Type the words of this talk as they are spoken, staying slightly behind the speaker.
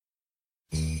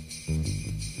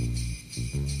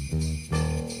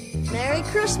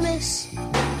Merry Christmas.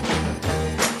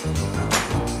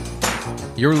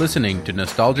 You're listening to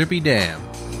Nostalgia Be Damned.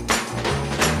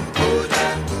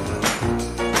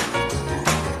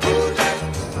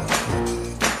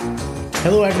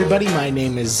 Hello, everybody. My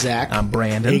name is Zach. I'm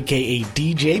Brandon. A.K.A.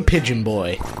 DJ Pigeon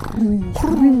Boy.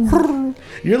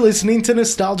 You're listening to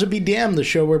Nostalgia Be Damned, the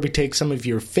show where we take some of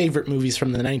your favorite movies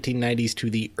from the 1990s to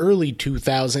the early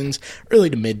 2000s, early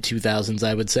to mid-2000s,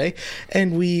 I would say,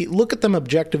 and we look at them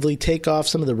objectively, take off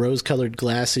some of the rose-colored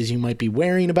glasses you might be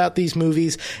wearing about these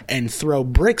movies, and throw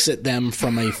bricks at them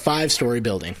from a 5-story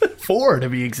building. 4, to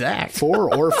be exact.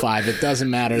 4 or 5, it doesn't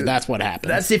matter. That's what happens.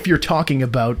 That's if you're talking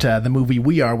about the movie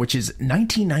We Are, which is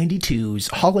 1992's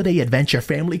holiday adventure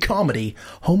family comedy,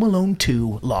 Home Alone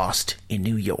 2: Lost in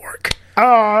New York.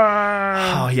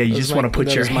 Oh yeah, you just want to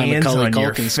put your hands on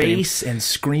your face and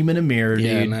scream in a mirror, dude.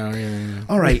 Yeah, no, really.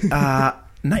 All right,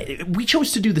 we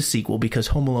chose to do the sequel because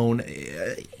Home Alone,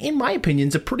 in my opinion,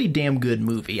 is a pretty damn good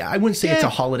movie. I wouldn't say it's a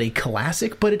holiday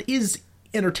classic, but it is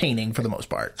entertaining for the most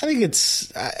part. I think it's,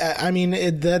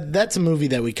 that's a movie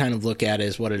that we kind of look at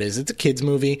as what it is. It's a kid's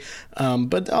movie,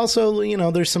 but also, you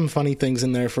know, there's some funny things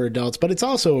in there for adults, but it's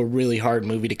also a really hard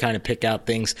movie to kind of pick out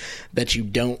things that you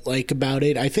don't like about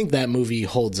it. I think that movie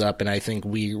holds up, and I think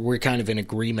we're kind of in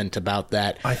agreement about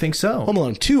that. I think so. Home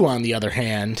Alone 2, on the other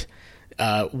hand,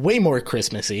 way more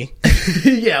Christmassy.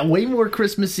 Yeah, way more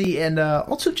Christmassy, and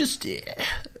also just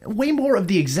way more of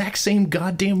the exact same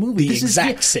goddamn movie. This is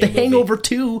the Hangover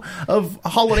 2 of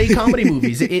holiday comedy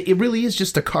movies. It really is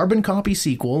just a carbon copy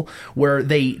sequel where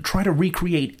they try to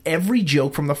recreate every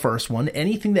joke from the first one.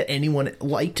 Anything that anyone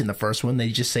liked in the first one, they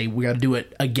just say, we got to do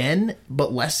it again,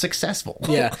 but less successful.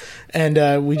 Yeah,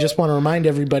 and we just want to remind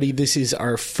everybody, this is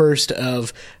our first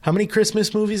of, how many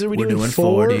Christmas movies are we doing?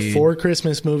 4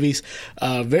 Christmas movies.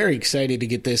 Very excited to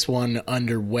get this one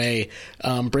underway.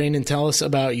 Brandon, tell us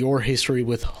about your history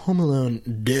with Home Alone.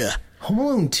 Home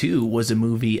Alone 2 was a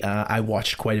movie I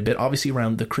watched quite a bit, obviously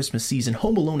around the Christmas season.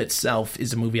 Home Alone itself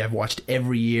is a movie I've watched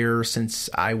every year since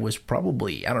I was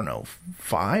probably,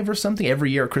 5 or something,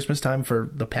 every year at Christmas time for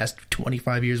the past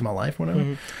 25 years of my life, whatever.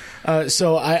 Mm-hmm.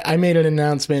 So I made an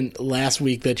announcement last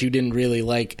week that you didn't really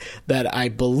like, that I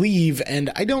believe,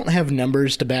 and I don't have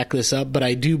numbers to back this up, but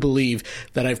I do believe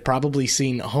that I've probably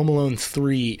seen Home Alone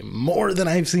 3 more than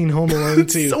I've seen Home Alone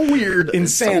 2. So weird.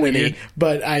 Insanity. So weird.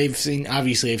 But I've seen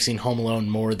Home Alone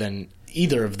more than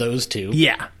either of those two.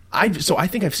 Yeah. I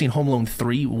think I've seen Home Alone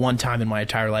 3 one time in my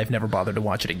entire life, never bothered to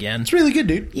watch it again. It's really good,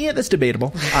 dude. Yeah, that's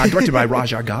debatable. Directed by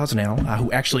Raja Gosnell,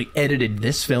 who actually edited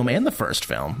this film and the first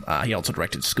film. He also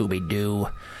directed Scooby-Doo,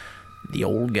 the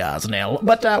old Gosnell.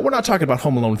 But we're not talking about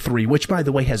Home Alone 3, which, by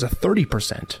the way, has a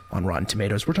 30% on Rotten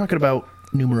Tomatoes. We're talking about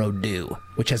Numero Deux,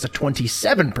 which has a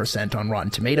 27% on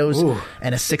Rotten Tomatoes. Ooh.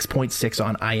 And a 6.6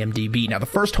 on IMDb. Now, the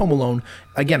first Home Alone,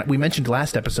 again, we mentioned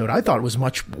last episode, I thought it was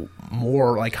much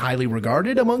more highly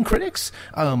regarded among critics,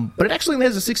 but it actually only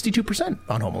has a 62%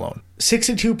 on Home Alone.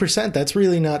 62%, that's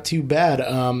really not too bad.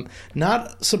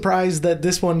 Not surprised that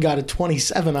this one got a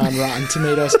 27 on Rotten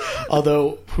Tomatoes,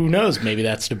 although, who knows, maybe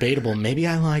that's debatable. Maybe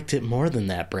I liked it more than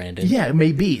that, Brandon. Yeah, it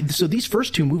may be. So these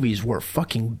first two movies were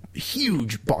fucking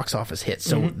huge box office hits.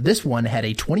 So this one had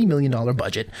a $20 million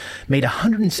budget, made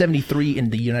 173 in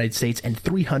the United States and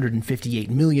 358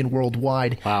 million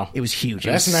worldwide. Wow. It was huge.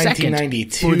 That's it was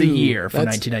 1992. For the year for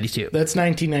 1992. That's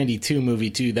 1992 movie,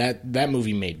 too. That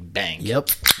movie made bank. Yep.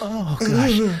 Oh,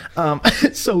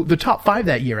 gosh. So the top 5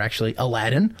 that year, actually,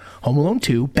 Aladdin, Home Alone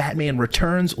 2, Batman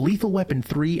Returns, Lethal Weapon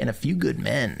 3, and A Few Good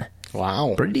Men.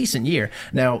 Wow. Pretty decent year.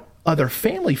 Now, other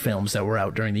family films that were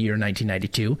out during the year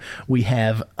 1992, we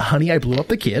have Honey, I Blew Up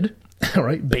the Kid. All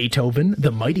right, Beethoven, The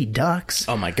Mighty Ducks.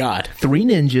 Oh, my God. Three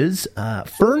Ninjas,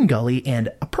 Fern Gully, and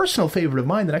a personal favorite of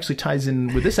mine that actually ties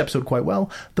in with this episode quite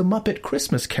well, The Muppet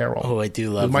Christmas Carol. Oh, I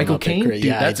do love Michael Caine. Dude,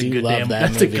 yeah, that's I do a good love damn,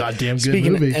 that that's movie. a goddamn good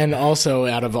movie. And also,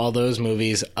 out of all those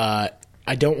movies, I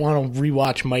don't want to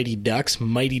rewatch Mighty Ducks.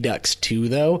 Mighty Ducks 2,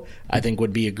 though, I think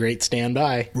would be a great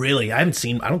standby. Really? I don't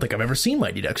think I've ever seen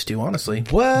Mighty Ducks 2, honestly.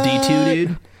 What? D2,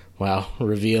 dude. Wow,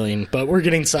 revealing. But we're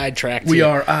getting sidetracked. We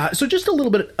are. So just a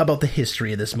little bit about the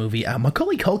history of this movie.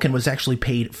 Macaulay Culkin was actually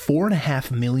paid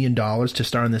 $4.5 million to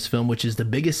star in this film, which is the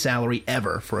biggest salary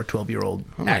ever for a 12-year-old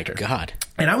actor. Oh, my God.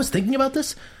 And I was thinking about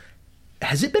this.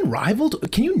 Has it been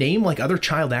rivaled? Can you name other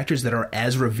child actors that are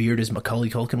as revered as Macaulay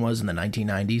Culkin was in the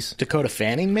 1990s? Dakota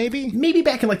Fanning, maybe? Maybe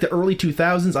back in the early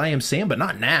 2000s, I Am Sam, but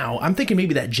not now. I'm thinking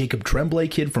maybe that Jacob Tremblay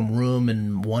kid from Room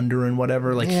and Wonder and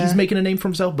whatever. He's making a name for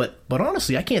himself. But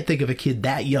honestly, I can't think of a kid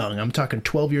that young. I'm talking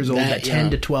 12 years old, that 10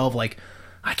 to 12.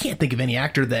 I can't think of any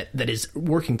actor that is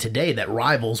working today that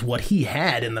rivals what he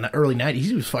had in the early 90s.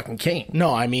 He was fucking king.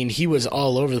 No, I mean, he was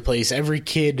all over the place. Every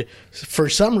kid, for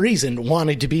some reason,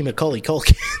 wanted to be Macaulay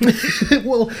Culkin.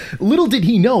 Well, little did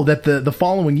he know that the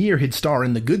following year he'd star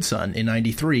in The Good Son in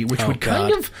 93, which would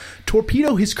kind of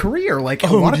torpedo his career. Like, a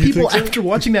lot of people, after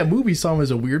watching that movie, saw him as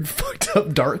a weird, fucked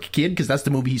up, dark kid, because that's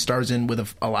the movie he stars in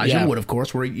with Elijah Wood, of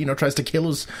course, where he, tries to kill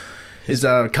his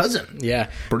cousin. Yeah.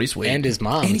 Pretty sweet. And his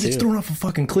mom, And he gets too. thrown off a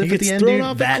fucking cliff at the end,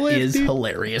 dude. That is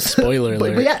hilarious. Spoiler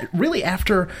alert. But yeah, really,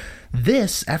 after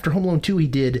Home Alone 2, he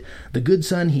did The Good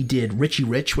Son, he did Richie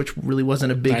Rich, which really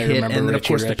wasn't a big hit, and then, of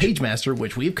course, The Pagemaster,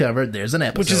 which we've covered. There's an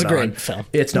episode which is a great film.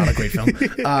 It's not a great film.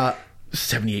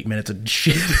 78 minutes of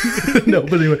shit. No,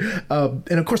 but anyway.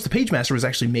 And of course, The Pagemaster was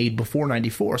actually made before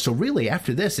 94. So really,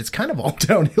 after this, it's kind of all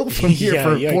downhill from here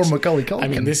for poor Macaulay Culkin. I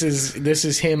mean, this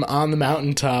is him on the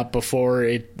mountaintop before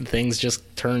things just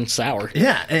turn sour.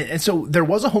 Yeah, and so there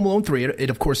was a Home Alone 3. It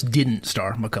of course, didn't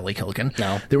star Macaulay Culkin.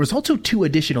 No. There was also 2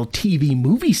 additional TV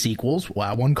movie sequels.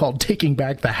 One called Taking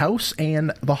Back the House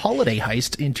and The Holiday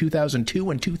Heist in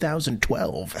 2002 and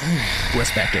 2012,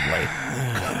 respectively.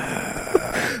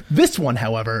 This one,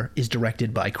 however, is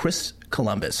directed by Chris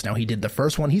Columbus. Now, he did the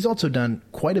first one. He's also done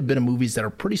quite a bit of movies that are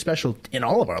pretty special in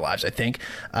all of our lives, I think.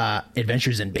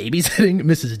 Adventures in Babysitting,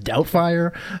 Mrs.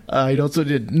 Doubtfire. He also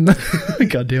did,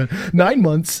 God damn it, 9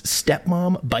 Months,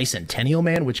 Stepmom, Bicentennial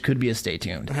Man, which could be a Stay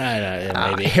Tuned.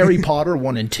 Maybe. Harry Potter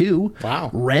 1 and 2. Wow.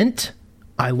 Rent.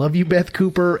 I Love You, Beth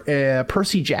Cooper,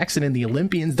 Percy Jackson and the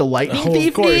Olympians, The Lightning Thief,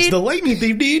 of course, The Lightning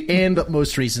Thief, dude. And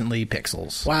most recently,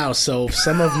 Pixels. Wow, so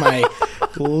some of my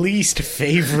least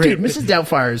favorite... Dude, Mrs.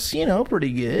 Doubtfire's,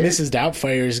 pretty good. Mrs.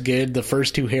 Doubtfire's good. The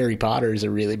first 2 Harry Potters are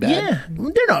really bad. Yeah,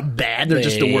 they're not bad. They're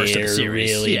just the worst of the They're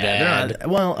series. really bad.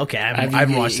 Well, okay, I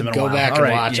haven't watched them in a while. Go back and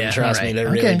watch them. Trust me,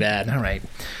 they're really bad. All right.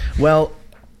 Well...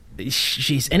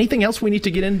 Jeez, anything else we need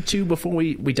to get into before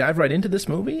we dive right into this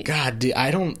movie? God, dude, I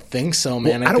don't think so,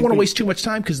 man. Well, I don't want to waste too much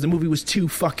time because the movie was 2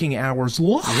 fucking hours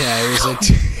long. Yeah,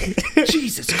 it was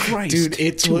Jesus Christ. Dude,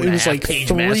 it was like 3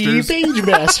 Pagemasters.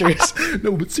 Pagemasters.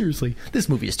 No, but seriously, this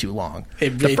movie is too long. The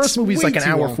It's first movie is way like an too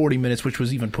hour, long. 40 minutes, which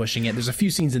was even pushing it. There's a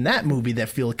few scenes in that movie that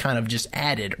feel kind of just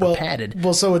added or padded.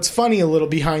 Well, so it's funny, a little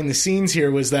behind the scenes here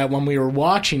was that when we were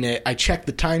watching it, I checked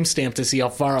the timestamp to see how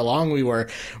far along we were.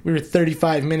 We were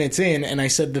 35 minutes in, and I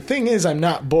said, the thing is, I'm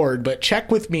not bored, but check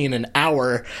with me in an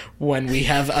hour when we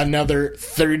have another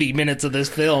 30 minutes of this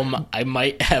film. I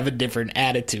might have a different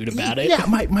attitude about it. Yeah,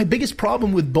 my biggest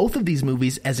problem with both of these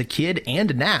movies as a kid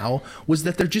and now was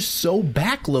that they're just so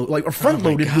backloaded, or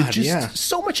front-loaded with just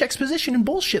so much exposition and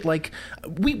bullshit. Like,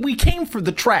 we came for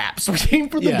the traps. We came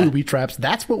for the booby traps.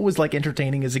 That's what was, like,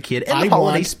 entertaining as a kid. And the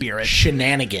holiday spirit.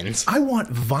 Shenanigans. I want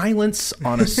violence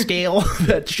on a scale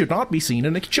that should not be seen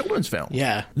in a children's film.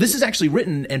 Yeah. This is actually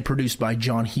written and produced by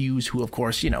John Hughes, who, of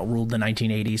course, ruled the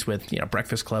 1980s with,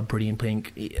 Breakfast Club, Pretty in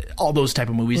Pink, all those type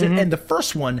of movies. Mm-hmm. And the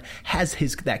first one has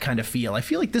that kind of feel. I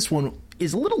feel like this one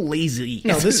is a little lazy.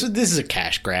 No, this is a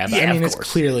cash grab. Yeah, I mean, of it's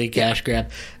course. clearly a cash grab.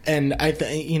 And I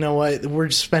think, you know what? We're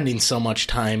spending so much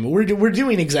time. We're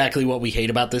doing exactly what we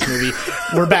hate about this movie.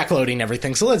 We're backloading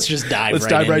everything. So let's just dive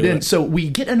right in. So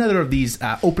we get another of these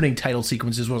opening title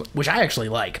sequences, which I actually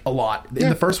like a lot. In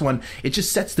the first one, it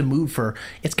just sets the mood for,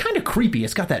 it's kind of creepy.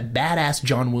 It's got that badass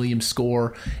John Williams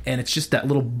score, and it's just that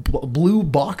little blue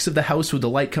box of the house with the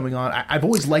light coming on. I've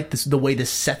always liked the way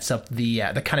this sets up the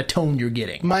kind of tone you're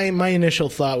getting. My initial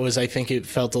thought was I think it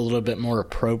felt a little bit more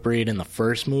appropriate in the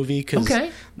first movie because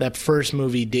that first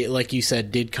movie, did, like you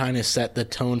said, did kind of set the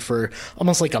tone for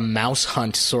almost like a Mouse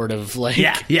Hunt sort of like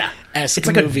It's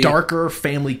like movie. A darker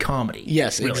family comedy.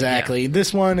 Yes, really, exactly. Yeah.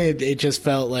 This one, it just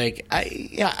felt like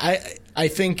I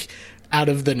think out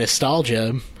of the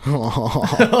nostalgia,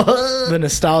 the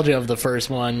nostalgia of the first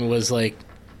one was like.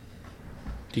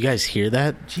 Do you guys hear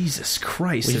that? Jesus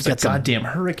Christ! There's a goddamn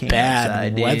hurricane. Bad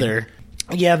outside, weather.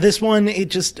 Yeah, this one, it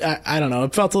just, I don't know,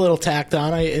 it felt a little tacked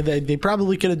on. They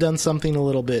probably could have done something a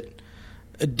little bit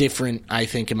different, I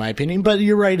think, in my opinion. But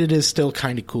you're right, it is still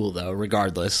kind of cool, though,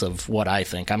 regardless of what I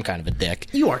think. I'm kind of a dick.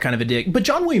 You are kind of a dick. But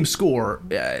John Williams' score,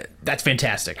 that's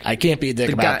fantastic. I can't be a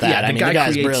dick about that. I mean, the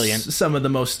guy's brilliant. Some of the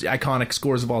most iconic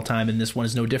scores of all time, and this one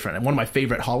is no different. And one of my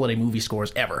favorite holiday movie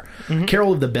scores ever. Mm-hmm.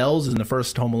 Carol of the Bells in the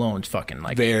first Home Alone is fucking,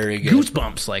 like, very good.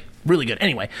 Goosebumps, like, really good.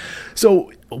 Anyway,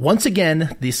 so once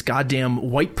again, this goddamn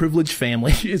white privileged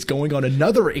family is going on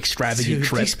another extravagant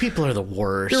trip. These people are the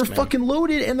worst. They're fucking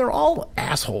loaded, and they're all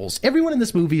assholes. Everyone in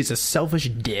this movie is a selfish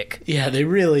dick. Yeah, they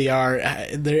really are.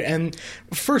 And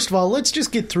first of all, let's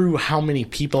just get through how many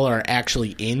people are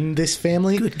actually in in this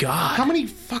family. Good God. How many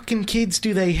fucking kids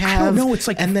do they have? I don't know. It's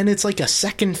like, and then it's like a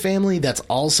second family that's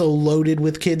also loaded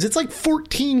with kids. It's like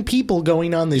 14 people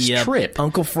going on this trip.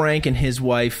 Uncle Frank and his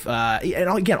wife,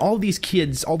 and again, all these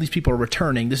kids, all these people are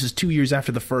returning. This is 2 years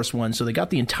after the first one, so they got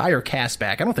the entire cast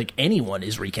back. I don't think anyone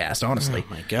is recast, honestly.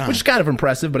 Oh my God. Which is kind of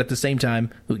impressive, but at the same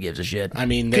time, who gives a shit? I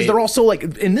mean, because they're also like,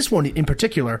 in this one in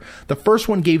particular, the first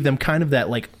one gave them kind of that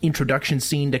like introduction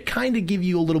scene to kind of give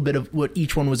you a little bit of what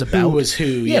each one was about. Who was who?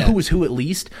 Yeah, who was who at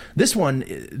least. This one,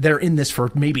 they're in this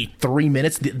for maybe 3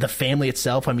 minutes. The family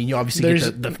itself, I mean, you obviously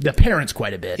get the parents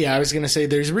quite a bit. Yeah, I was going to say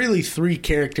there's really 3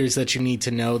 characters that you need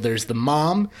to know. There's the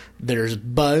mom, there's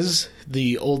Buzz,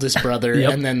 the oldest brother,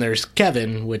 and then there's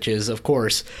Kevin, which is, of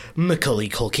course, Macaulay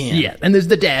Culkin. Yeah, and there's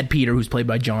the dad, Peter, who's played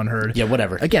by John Hurd. Yeah,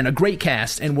 whatever. Again, a great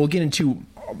cast, and we'll get into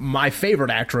my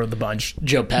favorite actor of the bunch,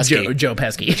 Joe Pesci. Joe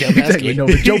Pesci. Exactly. No,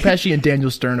 but Joe Pesci and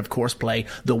Daniel Stern, of course, play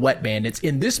the wet bandits.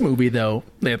 In this movie, though,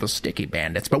 they're the sticky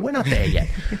bandits, but we're not there yet.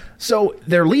 So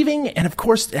they're leaving, and of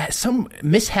course, some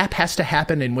mishap has to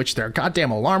happen in which their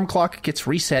goddamn alarm clock gets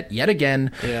reset yet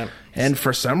again. Yeah. And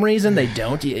for some reason, they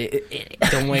don't.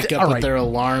 Don't wake up with their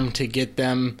alarm to get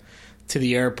them to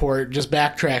the airport. Just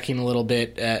backtracking a little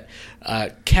bit,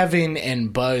 Kevin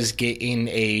and Buzz get in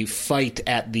a fight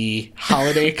at the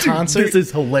holiday concert. This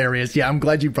is hilarious. Yeah, I'm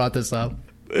glad you brought this up.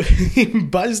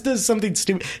 Buzz does something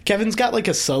stupid. Kevin's got like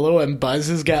a solo, and Buzz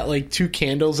has got like 2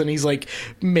 candles, and he's like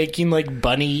making like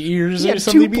bunny ears or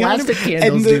something. 2 plastic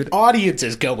candles, and the dude. audience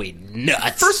is going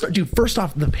nuts. First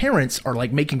off, the parents are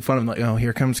like making fun of him, like, oh,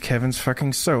 here comes Kevin's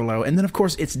fucking solo, and then of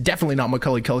course it's definitely not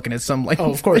Macaulay Culkin. It's some like, oh,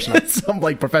 of course not, some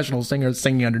like professional singer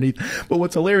singing underneath. But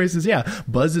what's hilarious is,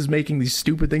 Buzz is making these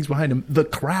stupid things behind him. The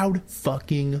crowd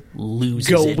fucking loses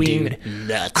it, dude.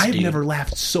 Nuts. I've never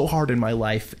laughed so hard in my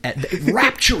life at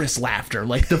rapturous laughter.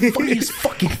 Like the funniest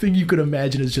fucking thing you could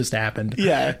imagine has just happened.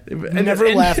 Yeah, I never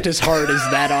laughed as hard as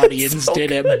that audience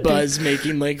did at Buzz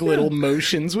making like little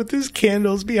motions with his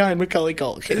candles behind Macaulay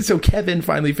Culkin. So Kevin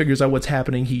finally figures out what's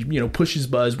happening. He, pushes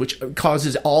Buzz, which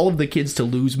causes all of the kids to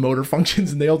lose motor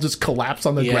functions, and they all just collapse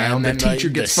on the ground. The teacher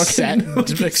gets fucking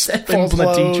falls on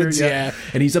the teacher. Yeah,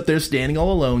 and he's up there standing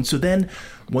all alone. So then,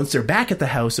 once they're back at the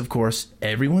house, of course,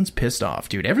 everyone's pissed off,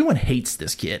 dude. Everyone hates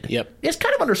this kid. Yep. It's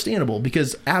kind of understandable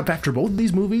because after both of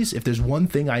these movies, if there's one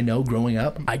thing I know growing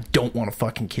up, I don't want a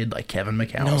fucking kid like Kevin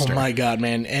McAllister. Oh my God,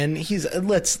 man. And he's,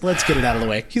 let's get it out of the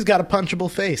way. He's got a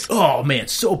punchable face. Oh man,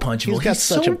 so punchable. He's got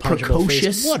such so a punchable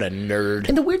precocious. face. What a nerd.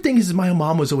 And the weird thing is my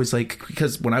mom was always like,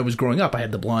 because when I was growing up, I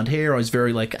had the blonde hair. I was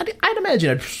very like, I'd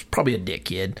imagine I was probably a dick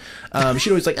kid.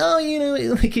 She'd always like,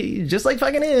 oh, like, just like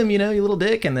fucking him, you little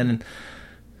dick. And then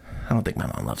I don't think my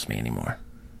mom loves me anymore.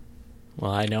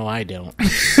 Well, I know I don't.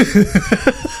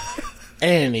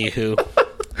 Anywho.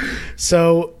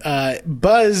 So,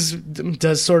 Buzz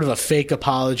does sort of a fake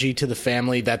apology to the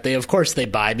family that they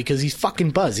buy because he's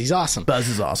fucking Buzz. He's awesome. Buzz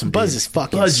is awesome. Buzz dude. is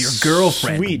fucking Buzz, your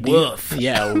girlfriend. Sweet, woof.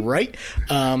 Yeah, right?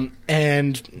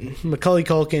 And Macaulay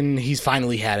Culkin, he's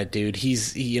finally had it, dude.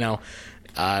 He's,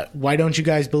 why don't you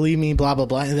guys believe me? Blah, blah,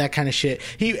 blah. That kind of shit.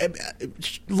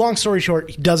 Long story short,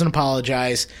 he doesn't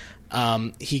apologize.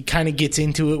 He kind of gets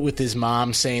into it with his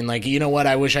mom saying like, you know what,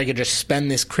 I wish I could just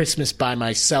spend this Christmas by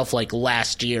myself like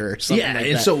last year or something like that.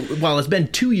 Yeah, and so while it's been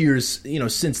 2 years,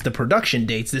 since the production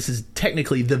dates, this is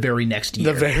technically the very next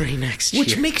year. The very next year.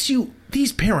 Which makes you,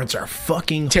 these parents are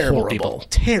fucking terrible horrible. People.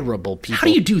 Terrible people. How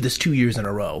do you do this 2 years in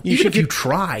a row? Even if you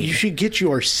try. You should get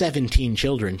your 17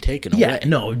 children taken away. Yeah,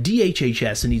 no,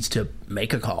 DHHS needs to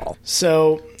make a call.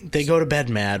 So they go to bed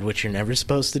mad, which you're never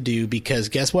supposed to do because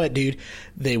guess what, dude?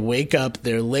 They wake up,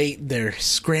 they're late, they're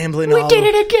scrambling. We did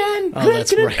it again! Oh,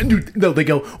 that's right. And no, they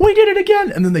go, we did it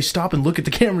again! And then they stop and look at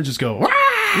the camera and just go,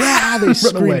 ah! They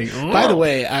scream. Away. By the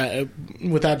way,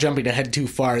 without jumping ahead too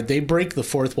far, they break the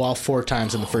fourth wall 4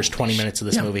 times in the first 20 minutes of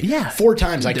this movie. Yeah. 4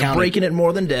 times I counted. They're breaking it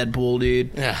more than Deadpool,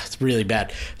 dude. Yeah, it's really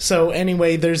bad. So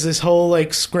anyway, there's this whole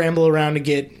like scramble around to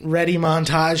get ready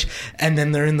montage, and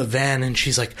then they're in the van, and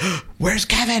she's like, "Where's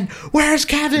Kevin? Where's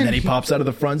Kevin?" And then he pops out of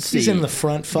the front seat. He's in the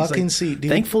front fucking seat,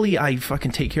 dude. Thankfully, I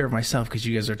fucking take care of myself because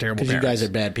you guys are terrible parents. Because you guys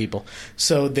are bad people.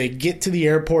 So they get to the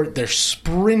airport. They're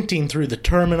sprinting through the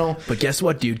terminal. But guess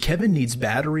what, dude? Kevin needs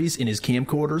batteries in his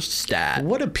camcorders stat.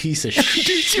 What a piece of shit.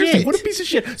 Dude, seriously, what a piece of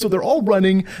shit. So they're all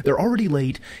running. They're already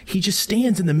late. He just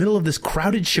stands in the middle of this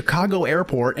crowded Chicago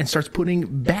airport and starts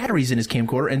putting batteries in his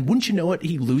camcorder. And wouldn't you know it,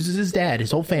 he loses his dad,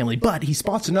 his whole family. But he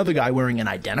spots another guy wearing an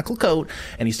identical coat,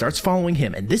 and he starts following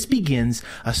him. And this begins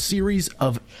a series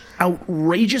of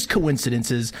outrageous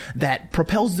coincidences that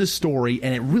propels this story,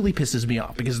 and it really pisses me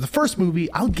off because the first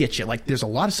movie, I'll get you, like, there's a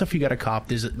lot of stuff you gotta cop,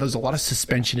 there's a lot of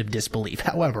suspension of disbelief.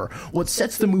 However, what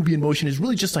sets the movie in motion is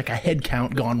really just like a head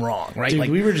count gone wrong, right? Dude,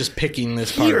 like, we were just picking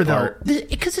this part here, apart. though,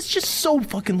 because it's just so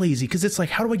fucking lazy, because it's like,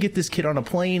 how do I get this kid on a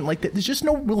plane? Like, there's just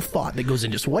no real thought that goes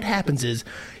into it. So what happens is,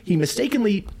 he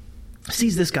mistakenly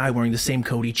sees this guy wearing the same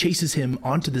coat, he chases him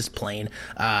onto this plane,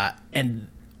 and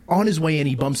on his way in,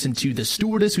 he bumps into the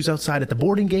stewardess who's outside at the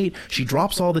boarding gate. She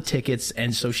drops all the tickets,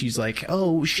 and so she's like,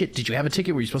 oh, shit, did you have a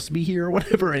ticket? Were you supposed to be here or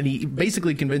whatever? And he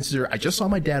basically convinces her, I just saw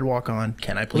my dad walk on.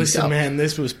 Can I please Listen, go? man,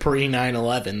 this was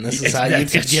pre-9/11. This is how you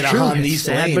That's could get true. on It's these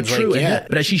sad, planes. but true. Like, yeah.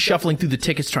 But as she's shuffling through the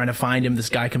tickets trying to find him, this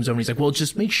guy comes over and he's like, well,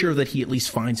 just make sure that he at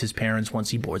least finds his parents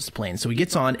once he boards the plane. So he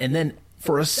gets on, and then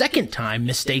for a second time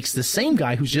mistakes the same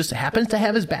guy who just happens to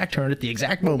have his back turned at the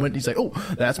exact moment. He's like, oh,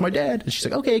 that's my dad. And she's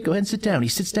like, okay, go ahead and sit down. He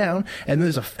sits down, and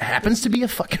there's happens to be a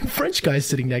fucking French guy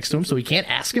sitting next to him, so he can't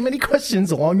ask him any questions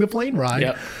along the plane ride.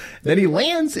 Yep. Then he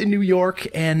lands in New York,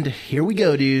 and here we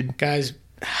go, dude. Guys,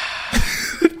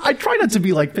 I try not to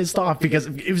be like pissed off because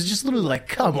it was just literally like,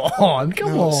 come on.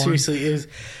 seriously, it was...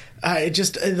 it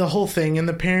just the whole thing, and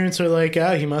the parents are like,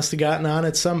 oh, he must have gotten on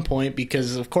at some point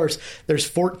because, of course, there's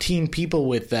 14 people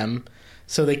with them,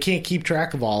 so they can't keep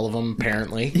track of all of them,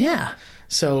 apparently. Yeah.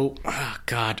 So, oh,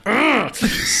 God.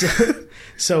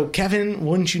 So, Kevin,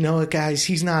 wouldn't you know it, guys?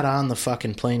 He's not on the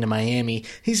fucking plane to Miami.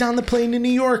 He's on the plane to New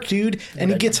York, dude,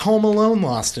 and he gets Home Alone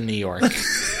lost in New York.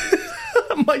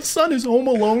 My son is home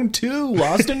alone, too,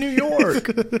 lost in New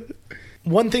York.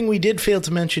 One thing we did fail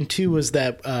to mention, too, was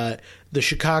that the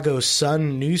Chicago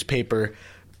Sun newspaper,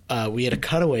 we had a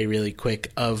cutaway really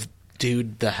quick of,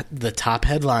 dude, the top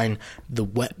headline, the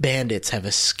wet bandits have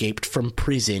escaped from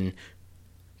prison.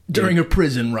 During a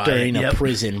prison riot. During a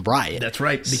prison riot. That's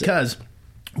right, because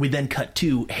we then cut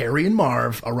to Harry and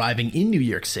Marv arriving in New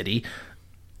York City.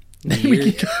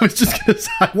 I was just gonna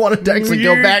say, I wanted to actually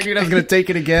go back, dude. I was gonna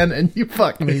take it again, and you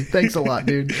fucked me. Thanks a lot,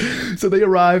 dude. So they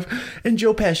arrive, and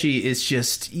Joe Pesci is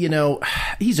just,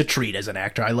 he's a treat as an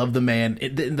actor. I love the man.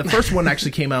 The first one actually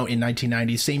came out in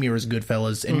 1990, same year as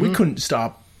Goodfellas, and we couldn't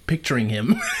stop picturing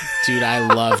him. Dude,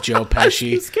 I love Joe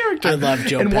Pesci. His character. I love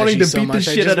Joe Pesci and wanting to so beat much.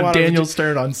 the shit out of Daniel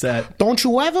Stern on set. Don't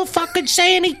you ever fucking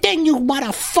say anything, you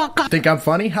motherfucker. Think I'm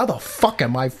funny? How the fuck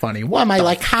am I funny? What am I,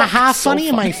 like, ha-ha funny?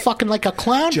 Am I fucking like a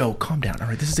clown? Joe, calm down. All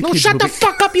right, this is a No, kid's shut movie. the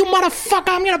fuck up, you motherfucker.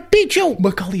 I'm gonna beat you.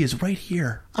 Macaulay is right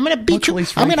here. I'm gonna beat you.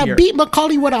 Macaulay's I'm right gonna here. beat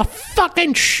Macaulay with a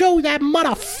fucking show, that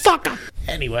motherfucker.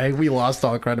 Anyway, we lost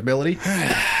all credibility.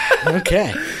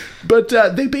 Okay. But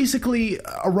they basically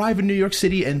arrive in New York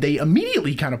City, and they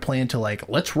immediately kind of plan to, like,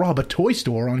 let's rob a toy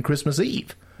store on Christmas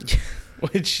Eve.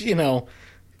 Which,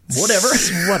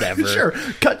 Whatever. Sure.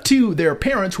 Cut to their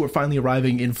parents who are finally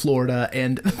arriving in Florida,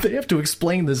 and they have to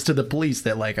explain this to the police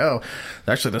that, like, oh,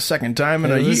 actually the second time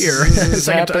in a year. This has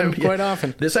Second happened time, quite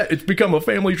often. It's become a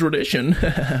family tradition,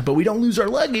 but we don't lose our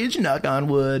luggage, knock on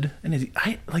wood. And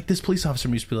this police officer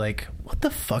used to be like, what the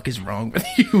fuck is wrong with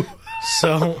you?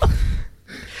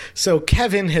 So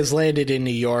Kevin has landed in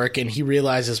New York, and he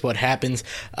realizes what happens.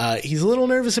 He's a little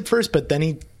nervous at first, but then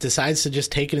he decides to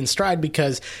just take it in stride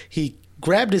because he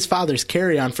grabbed his father's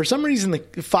carry-on. For some reason, the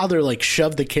father, like,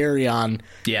 shoved the carry-on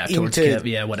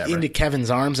into Kevin's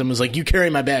arms and was like, you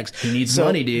carry my bags. He needs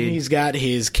money, dude. He's got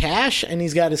his cash, and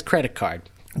he's got his credit card.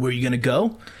 Where are you going to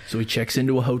go? So he checks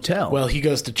into a hotel. Well, he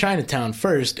goes to Chinatown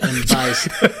first and buys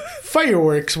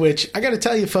fireworks, which I got to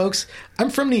tell you, folks, I'm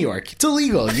from New York. It's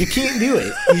illegal. You can't do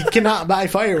it. You cannot buy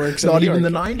fireworks. Not in New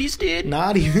even York. the 90s, dude?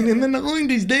 Not even in the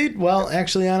 90s, dude. Well,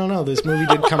 actually, I don't know. This movie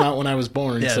did come out when I was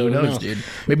born. Yeah, so who knows, no. dude?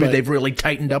 Maybe they've really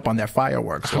tightened up on their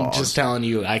fireworks I'm laws. just telling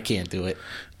you, I can't do it.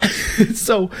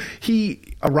 So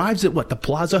he arrives at the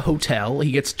Plaza Hotel.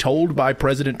 He gets told by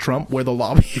President Trump where the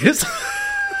lobby is.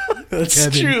 That's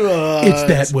Kevin, true. it's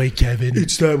that way, Kevin.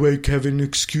 It's that way, Kevin.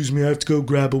 Excuse me, I have to go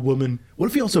grab a woman. What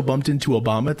if he also bumped into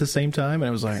Obama at the same time? And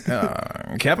I was like,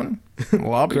 Kevin,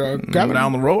 lobby,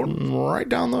 down the road. Right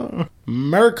down the...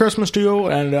 Merry Christmas to you,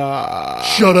 and...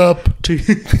 Shut up.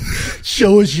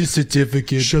 Show us your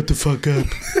certificate. Shut the fuck up.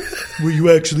 Were you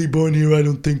actually born here? I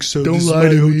don't think so. Don't This lie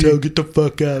is my to me. hotel. Get the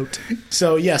fuck out.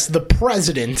 So, yes, the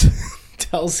president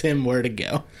tells him where to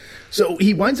go. So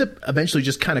he winds up eventually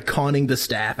just kind of conning the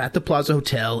staff at the Plaza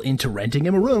Hotel into renting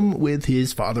him a room with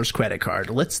his father's credit card.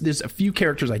 There's a few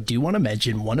characters I do want to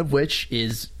mention, one of which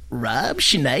is Rob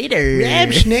Schneider.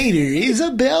 Rob Schneider is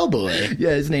a bellboy.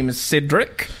 Yeah, his name is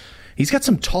Cedric. He's got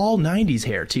some tall 90s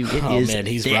hair, too. It Oh, is man,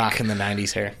 he's thick. rocking the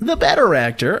 90s hair. The better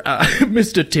actor,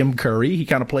 Mr. Tim Curry, he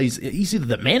kind of plays, he's either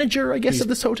the manager, I guess, of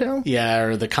this hotel? Yeah,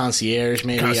 or the concierge,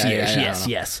 maybe. Concierge, I yes, don't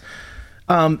know. yes.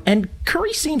 And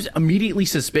Curry seems immediately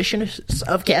suspicious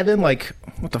of Kevin, like,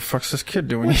 what the fuck's this kid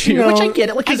doing here? Which I get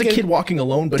it, like, he's a kid walking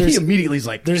alone, but he immediately is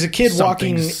like, There's a kid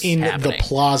walking something's in happening. the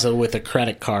plaza with a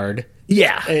credit card.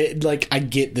 Yeah. Like, I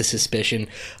get the suspicion,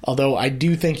 although I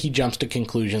do think he jumps to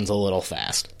conclusions a little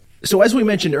fast. So as we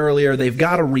mentioned earlier, they've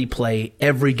got to replay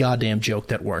every goddamn joke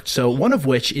that worked. So one of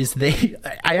which is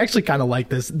I actually kind of like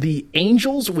this, the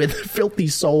Angels with Filthy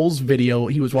Souls video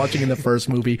he was watching in the first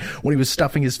movie when he was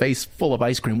stuffing his face full of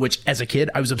ice cream, which as a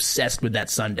kid, I was obsessed with that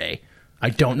sundae. I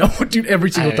don't know, dude,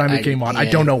 every single time it came on. I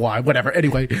don't know why, whatever.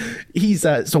 Anyway, he's,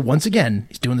 so once again,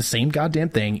 he's doing the same goddamn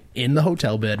thing in the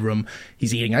hotel bedroom.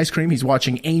 He's eating ice cream. He's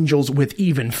watching Angels with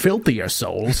Even Filthier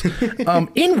Souls,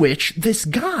 in which this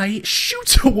guy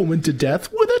shoots a woman to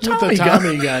death with a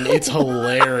Tommy gun. It's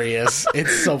hilarious.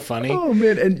 It's so funny. Oh,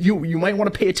 man. And you might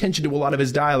want to pay attention to a lot of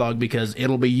his dialogue because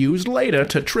it'll be used later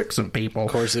to trick some people.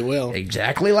 Of course it will.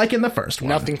 Exactly like in the first one.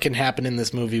 Nothing can happen in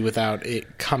this movie without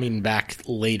it coming back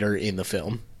later in the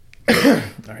film. All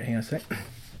right, hang on a sec.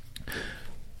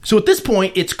 So at this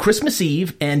point, it's Christmas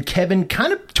Eve, and Kevin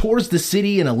kind of tours the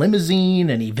city in a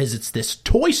limousine, and he visits this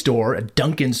toy store, a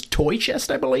Duncan's Toy Chest,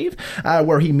 I believe,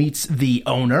 where he meets the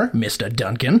owner, Mr.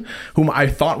 Duncan, whom I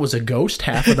thought was a ghost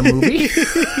half of the movie.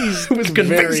 I was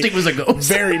convinced he was a ghost.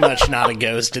 Very much not a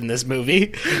ghost in this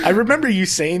movie. I remember you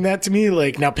saying that to me,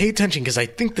 like, now pay attention, because I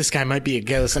think this guy might be a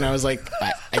ghost, and I was like,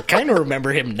 I kind of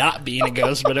remember him not being a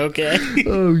ghost, but okay.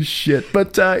 Oh, shit.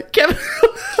 But Kevin...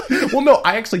 Well, no,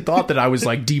 I actually thought that I was,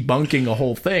 like, debunking a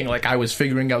whole thing. Like, I was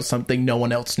figuring out something no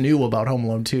one else knew about Home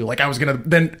Alone 2. Like, I was gonna...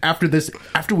 Then, after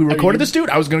we recorded this, dude,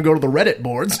 I was gonna go to the Reddit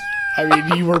boards. I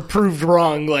mean, you were proved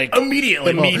wrong, like...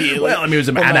 Immediately. Well, I mean, it was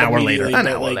an hour later. An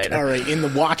hour later. All right, in the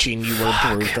watching, you were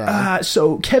proved wrong.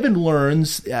 So Kevin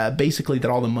learns, basically, that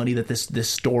all the money that this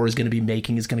store is going to be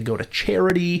making is going to go to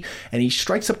charity, and he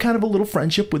strikes up kind of a little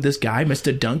friendship with this guy,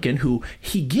 Mr. Duncan, who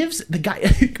he gives the guy...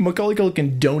 Macaulay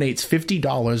Culkin donates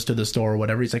 $50 to the store or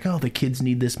whatever. He's like, oh, the kids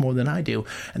need this more than I do.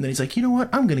 And then he's like, you know what?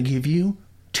 I'm going to give you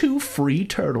 2 free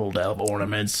turtle dove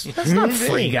ornaments. That's not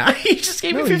free, guy. He just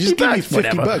gave me $50. He just gave me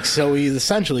whatever. $50. So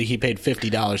he paid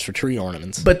 $50 for tree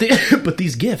ornaments. But but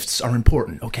these gifts are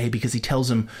important, okay? Because he tells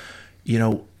him, you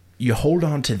know, you hold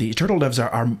on to the turtle doves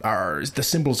are the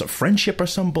symbols of friendship or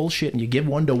some bullshit, and you give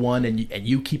one to one, and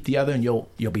you keep the other, and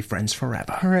you'll be friends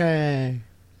forever. Hooray!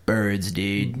 Birds,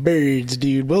 dude. Birds,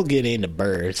 dude. We'll get into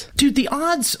birds. Dude, the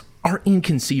odds are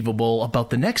inconceivable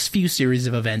about the next few series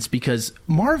of events because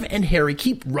Marv and Harry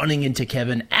keep running into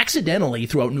Kevin accidentally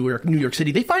throughout New York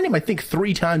City. They find him, I think,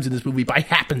 3 times in this movie by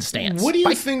happenstance. What do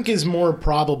you think is more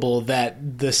probable,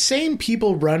 that the same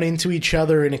people run into each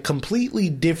other in a completely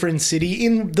different city,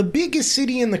 in the biggest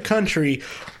city in the country,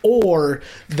 or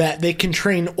that they can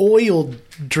train oil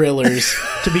drillers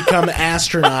to become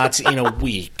astronauts in a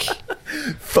week?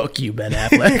 Fuck you, Ben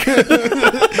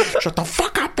Affleck. Shut the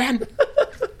fuck up, Ben!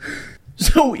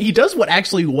 So he does what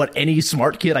any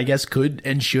smart kid, I guess, could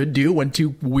and should do when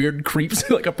 2 weird creeps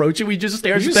like approach him. He just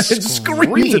stares at them and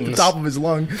screams at the top of his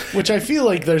lung. Which I feel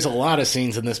like there's a lot of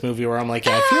scenes in this movie where I'm like,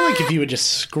 I feel like if you had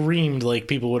just screamed, like,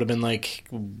 people would have been like,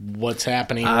 what's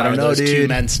happening? I don't know, those dude. 2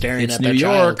 men staring it's at New that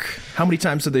York. child? How many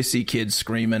times do they see kids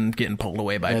screaming, getting pulled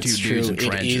away by That's 2 dudes in true.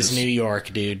 trenches? It is New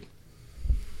York, dude.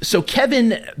 So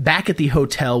Kevin, back at the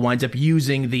hotel, winds up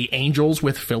using the Angels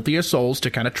with Filthier Souls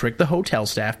to kind of trick the hotel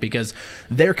staff because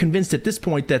they're convinced at this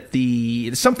point that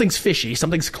something's fishy,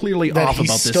 something's clearly off about this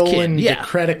kid. He's stolen the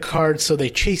credit card, so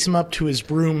they chase him up to his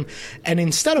room, and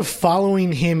instead of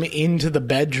following him into the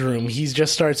bedroom, he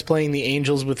just starts playing the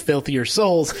Angels with Filthier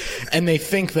Souls, and they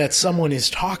think that someone is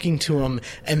talking to him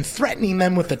and threatening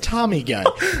them with a Tommy gun.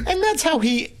 And that's how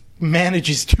he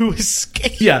manages to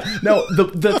escape. Yeah, no,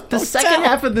 the second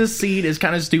half of this scene is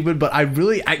kind of stupid, but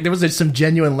there was some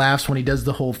genuine laughs when he does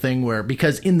the whole thing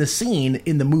because in the scene,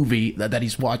 in the movie that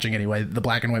he's watching anyway, the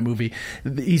black and white movie,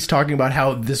 he's talking about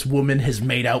how this woman has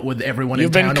made out with everyone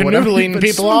in town. You've been canoodling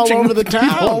people all over the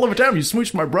town. All over town. You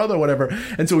smooched my brother, whatever.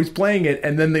 And so he's playing it,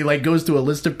 and then they goes through a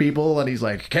list of people, and he's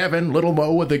like, Kevin, Little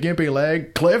Mo with the gimpy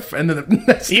leg, Cliff, and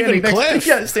then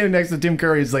standing next to Tim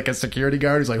Curry is like a security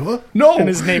guard. He's like, huh? No, and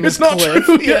his name it's not Cliff.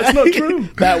 true. Yeah, it's not true.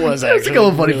 That was actually there's a couple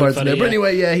of funny really parts funny, in there. But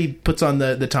yeah. anyway, he puts on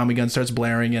the Tommy gun, starts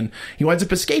blaring, and he winds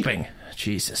up escaping.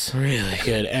 Jesus. Really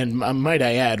good. And might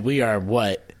I add, we are,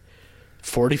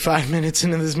 45 minutes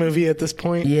into this movie at this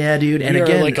point? Yeah, dude. And we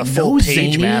again, are like a full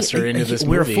page master into this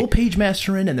movie. We're a full page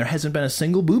master in, and there hasn't been a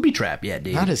single booby trap yet,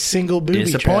 dude. Not a single booby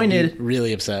Disappointed. trap.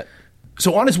 Really upset.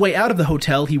 So on his way out of the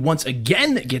hotel, he once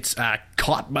again gets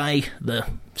caught by the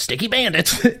Sticky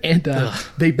Bandits, and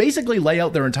they basically lay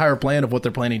out their entire plan of what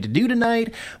they're planning to do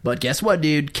tonight. But guess what,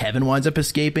 dude? Kevin winds up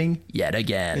escaping yet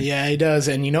again. Yeah, he does,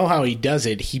 and you know how he does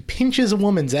it? He pinches a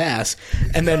woman's ass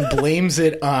and then blames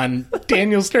it on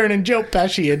Daniel Stern and Joe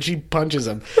Pesci, and she punches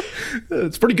him.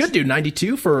 It's pretty good, dude.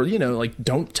 92 for, like,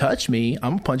 don't touch me.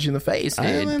 I'm punching in the face,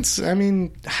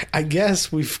 dude. I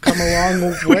guess we've come a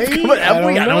long way.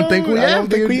 I don't think we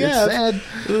have. Sad.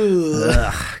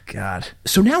 Ugh, God.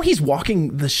 So now he's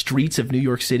walking the streets of New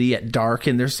York City at dark,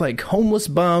 and there's like homeless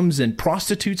bums and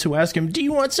prostitutes who ask him, "Do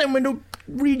you want someone to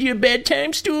read you a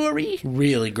bedtime story?"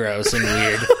 Really gross and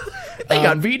weird. They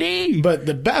got VD. But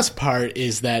the best part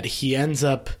is that he ends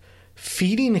up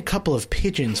feeding a couple of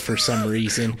pigeons for some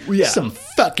reason. Yeah. Some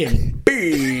fucking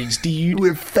birds, dude.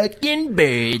 We're fucking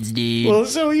birds, dude. Well,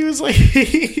 so he was like...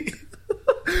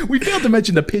 We failed to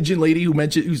mention the pigeon lady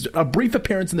who's a brief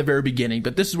appearance in the very beginning,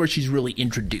 but this is where she's really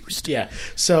introduced. Yeah.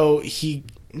 So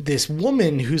this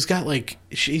woman who's got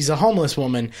she's a homeless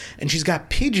woman, and she's got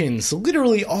pigeons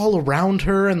literally all around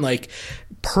her and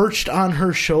perched on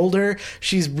her shoulder.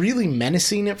 She's really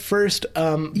menacing at first,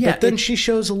 but then she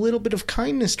shows a little bit of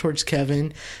kindness towards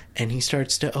Kevin, and he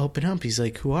starts to open up. He's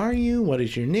like, "Who are you? What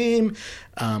is your name?"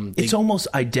 It's almost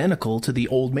identical to the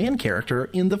old man character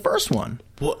in the first one.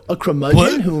 What? A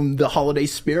curmudgeon whom the holiday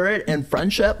spirit and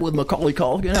friendship with Macaulay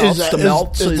Culkin helps to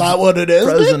melt is that what it is?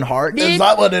 Frozen heart. Is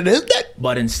that what it is?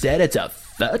 But instead, it's a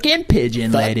fucking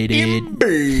pigeon lady, dude.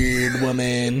 Bird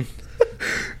woman.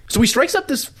 So he strikes up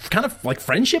this kind of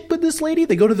friendship with this lady.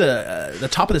 They go to the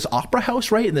top of this opera house,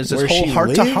 right? And there's this whole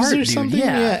heart to heart, dude. Something?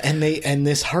 Yeah. And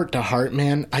this heart to heart,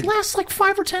 man, lasts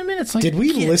 5 or 10 minutes. Did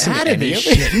we listen to any of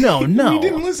it? No. We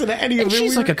didn't listen to any of it.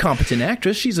 She's a competent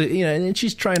actress. She's and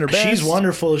she's trying her best. She's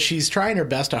wonderful. She's trying her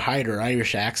best to hide her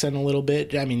Irish accent a little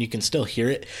bit. I mean, you can still hear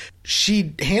it.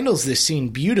 She handles this scene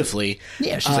beautifully.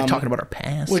 Yeah, she's talking about her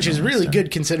past, which is really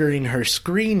good considering her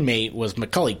screen mate was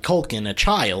Macaulay Culkin, a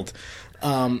child.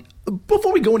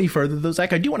 Before we go any further, though,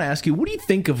 Zach, I do want to ask you, what do you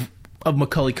think of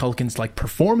Macaulay Culkin's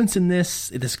performance in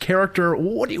this character?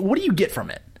 What do you get from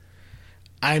it?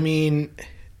 I mean,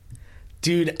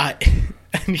 dude,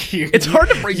 it's hard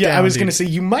to break down. Yeah, I was gonna say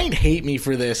you might hate me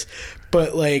for this,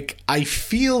 but I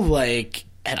feel like.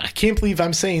 And I can't believe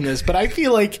I'm saying this, but I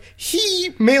feel like he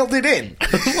mailed it in.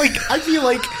 I feel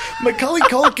like Macaulay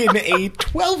Culkin, a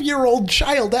 12-year-old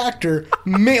child actor,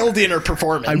 mailed in her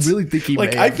performance. I really think he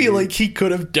I feel like he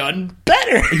could have done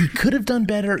better. He could have done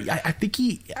better. I think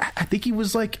he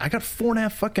was I got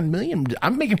 $4.5 fucking million.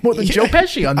 I'm making more than Joe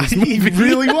Pesci on this movie. He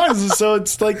really was. So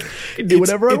it's do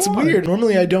whatever I want. It's weird.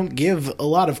 Normally I don't give a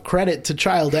lot of credit to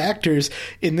child actors.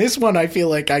 In this one, I feel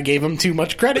like I gave him too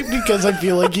much credit because I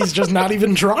feel like he's just not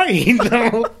even trying.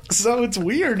 So it's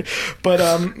weird. But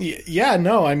yeah,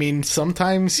 no, I mean,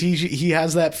 sometimes he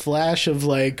has that flash of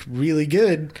really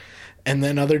good, and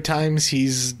then other times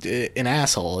he's an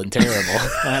asshole and terrible.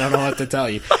 I don't know what to tell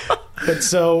you. But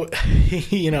so,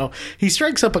 he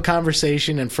strikes up a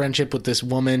conversation and friendship with this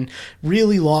woman.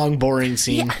 Really long, boring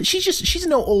scene. Yeah, she's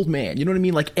no old man. You know what I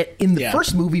mean? In the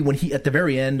first movie, when he, at the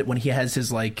very end, when he has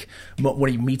his,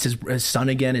 when he meets his son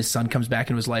again, his son comes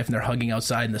back into his life and they're hugging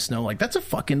outside in the snow. That's a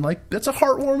fucking, that's a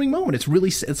heartwarming moment. It's really,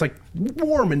 it's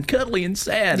warm and cuddly and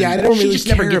sad. Yeah, and I don't really just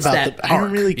never care gets about that I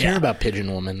don't really arc. care about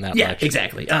Pigeon Woman that much. Yeah,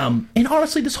 exactly. And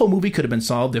honestly, this whole movie could have been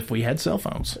solved if we had cell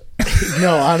phones.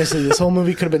 No, honestly, this whole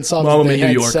movie could have been solved Mama if they New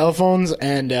had York. cell phones,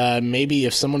 and maybe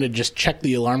if someone had just checked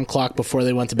the alarm clock before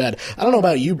they went to bed. I don't know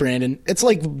about you, Brandon. It's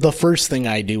the first thing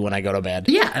I do when I go to bed.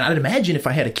 Yeah, and I'd imagine if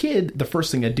I had a kid, the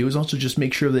first thing I'd do is also just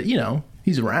make sure that,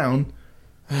 he's around.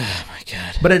 Oh, my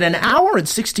God. But at an hour and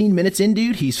 16 minutes in,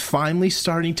 dude, he's finally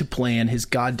starting to plan his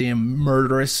goddamn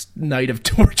murderous night of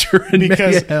torture and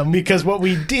mayhem. Because what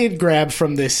we did grab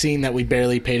from this scene that we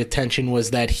barely paid attention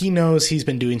was that he knows he's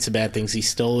been doing some bad things. He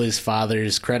stole his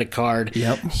father's credit card.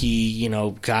 Yep. He,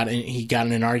 got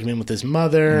in an argument with his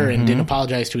mother and didn't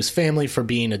apologize to his family for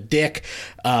being a dick.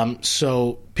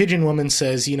 So Pigeon Woman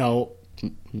says,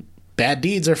 bad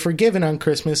deeds are forgiven on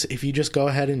Christmas if you just go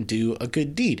ahead and do a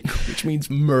good deed. Which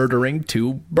means murdering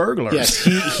 2 burglars.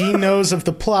 Yes, he knows of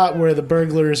the plot where the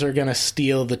burglars are going to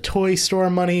steal the toy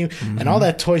store money, and all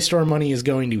that toy store money is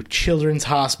going to Children's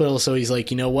Hospital, so he's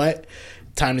like, you know what?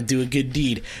 Time to do a good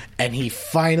deed. And he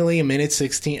finally,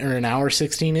 an hour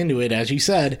 16 into it, as you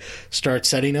said, starts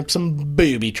setting up some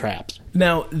booby traps.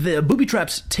 Now, the booby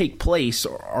traps take place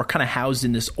or are kind of housed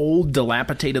in this old,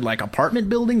 dilapidated, apartment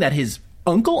building that his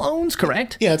uncle owns,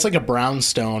 correct? Yeah, it's like a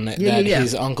brownstone that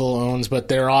his uncle owns, but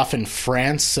they're off in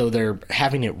France, so they're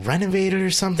having it renovated or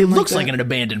something. It looks that. like an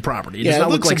abandoned property. It Yeah, does not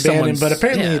it look looks like abandoned, but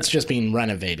apparently yeah. it's just being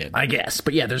renovated. I guess.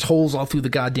 But yeah, there's holes all through the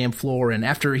goddamn floor, and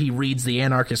after he reads the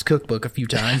Anarchist Cookbook a few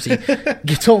times, he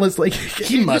gets all this, like...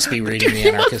 He must be reading the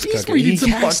Anarchist Cookbook. He's reading some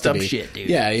has fucked to up be. shit, dude.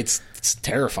 Yeah, it's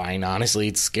terrifying, honestly.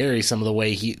 It's scary, some of the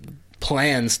way he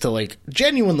plans to, like,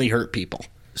 genuinely hurt people.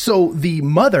 So the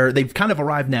mother, they've kind of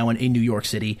arrived now in New York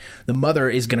City. The mother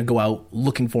is going to go out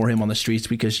looking for him on the streets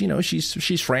because, you know,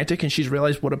 she's frantic and she's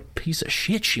realized what a piece of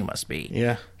shit she must be.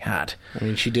 Yeah. God. I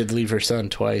mean, she did leave her son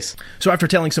twice. So after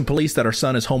telling some police that her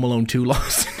son is Home Alone 2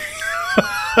 lost,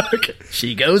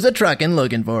 she goes a-trucking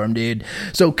looking for him, dude.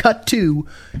 So cut to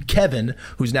Kevin,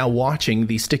 who's now watching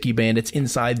the Sticky Bandits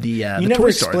inside the You the never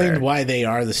toy store explained there. why they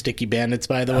are the Sticky Bandits,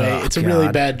 by the way. Oh, it's a really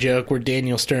God. bad joke where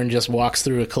Daniel Stern just walks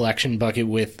through a collection bucket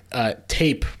with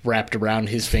tape wrapped around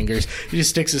his fingers. He just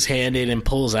sticks his hand in and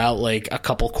pulls out like a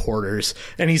couple quarters.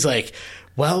 And he's like,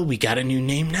 well, we got a new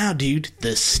name now, dude.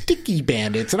 The Sticky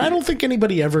Bandits. And I don't think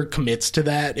anybody ever commits to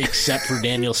that except for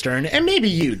Daniel Stern. And maybe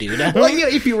you, dude. Well, yeah,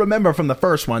 if you remember from the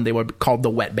first one, they were called the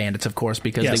Wet Bandits, of course,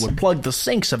 because Yes. they would plug the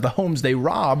sinks of the homes they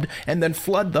robbed and then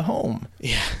flood the home.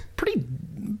 Yeah. Pretty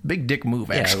big dick move,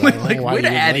 Yeah, actually. well, like, why way would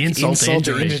to you, add like, insult to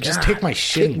injury. Just God, take my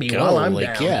shit kick and me go. while I'm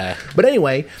Like, down. yeah. But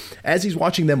anyway, as he's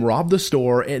watching them rob the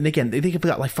store, and again, they've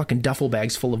got like fucking duffel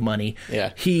bags full of money.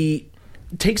 Yeah. He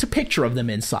takes a picture of them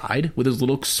inside with his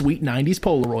little sweet 90s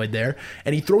Polaroid there,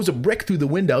 and he throws a brick through the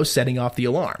window, setting off the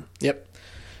alarm. Yep.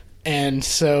 And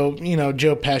so, you know,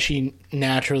 Joe Pesci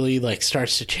naturally like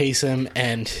starts to chase him,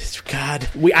 and God,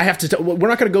 We're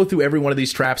not going to go through every one of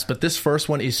these traps, but this first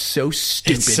one is so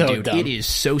stupid, It's so dude. dumb. It is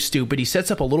so stupid. He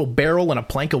sets up a little barrel and a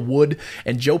plank of wood,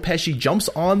 and Joe Pesci jumps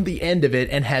on the end of it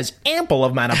and has ample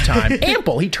amount of time.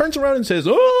 Ample. He turns around and says,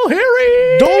 "Oh,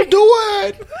 Harry, don't do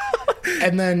it!"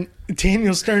 And then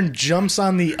Daniel Stern jumps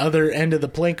on the other end of the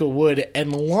plank of wood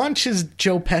and launches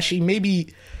Joe Pesci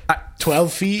maybe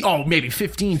 12 feet. Oh, maybe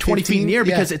 15, 20 feet in 15, the air,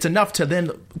 yeah. because it's enough to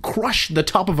then crush the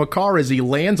top of a car as he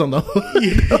lands on the hood.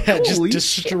 Yeah, just Holy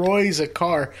destroys a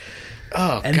car.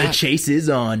 Oh, And God. the chase is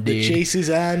on, dude. The chase is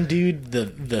on, dude.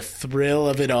 The thrill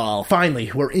of it all.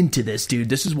 Finally, we're into this, dude.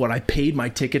 This is what I paid my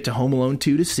ticket to Home Alone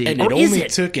 2 to see. And Or it is only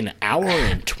it? took an hour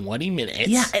and 20 minutes.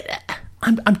 Yeah,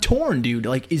 I'm torn, dude.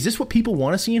 Like, is this what people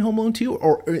want to see in Home Alone 2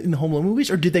 or in the Home Alone movies,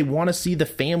 or do they want to see the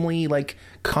family, like,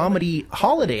 comedy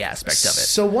holiday aspect of it?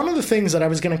 So one of the things that I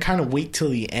was going to kind of wait till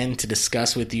the end to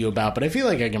discuss with you about, but I feel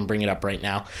like I can bring it up right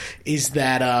now, is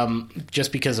that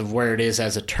just because of where it is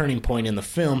as a turning point in the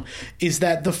film, is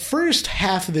that the first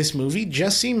half of this movie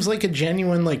just seems like a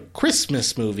genuine like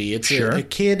Christmas movie. It's Sure. a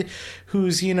kid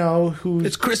who's, you know, who's...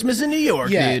 It's Christmas in New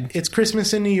York, Yeah, dude. it's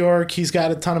Christmas in New York. He's got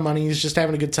a ton of money. He's just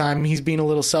having a good time. He's being a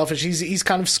little selfish. He's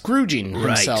kind of Scrooging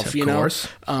himself, of you course.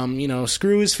 know. You know,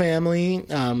 screw his family.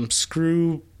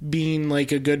 Screw being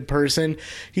like a good person.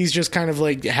 He's just kind of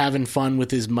like having fun with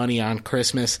his money on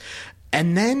Christmas.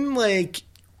 And then like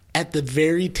at the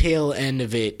very tail end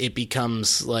of it, it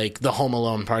becomes like the Home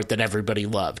Alone part that everybody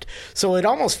loved. So it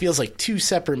almost feels like two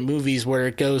separate movies where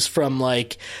it goes from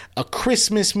like a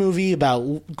Christmas movie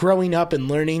about growing up and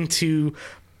learning to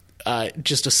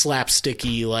just a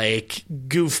slapsticky, like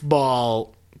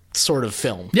goofball sort of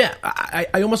film. Yeah, I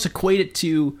almost equate it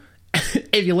to...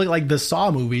 If you look like the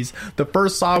Saw movies, the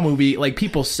first Saw movie, like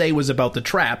people say was about the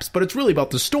traps, but it's really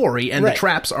about the story, and Right. the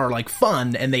traps are like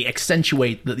fun, and they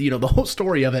accentuate the the whole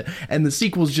story of it, and the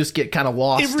sequels just get kind of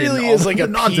lost. It really in all is like the a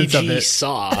nonsense of PG it.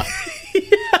 Saw.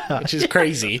 Which is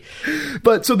crazy.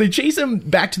 But so they chase him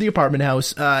back to the apartment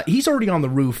house. He's already on the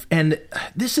roof, and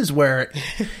this is where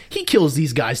he kills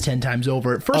these guys 10 times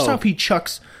over. First off, he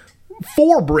chucks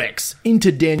 4 bricks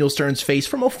into Daniel Stern's face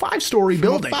from a 5-story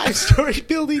building. A 5-story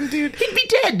building, dude. He'd be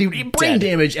dead, dude. Brain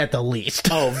damage at the least.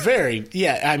 Oh, very.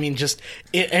 Yeah, I mean, just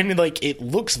it, and like it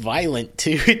looks violent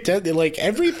too. It does, like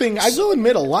everything. I will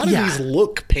admit, a lot of Yeah. these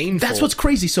look painful. That's what's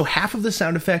crazy. So half of the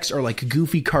sound effects are like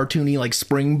goofy, cartoony, like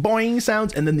spring boing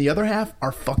sounds, and then the other half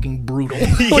are fucking brutal,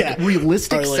 like Yeah.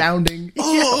 realistic Or like, sounding,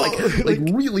 like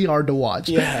really hard to watch.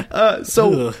 Yeah.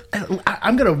 So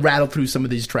I'm gonna rattle through some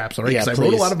of these traps, all right? Yeah, Because I wrote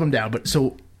a please. lot of them down. But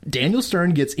so Daniel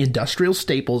Stern gets industrial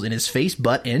staples in his face,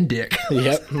 butt, and dick.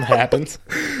 Yep, happens.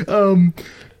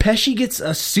 Pesci gets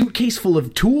a suitcase full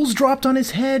of tools dropped on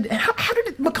his head. And how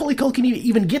did Macaulay Culkin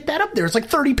even get that up there? It's like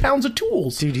 30 pounds of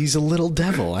tools. Dude, he's a little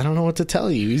devil. I don't know what to tell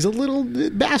you. He's a little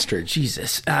bastard.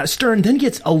 Jesus. Stern then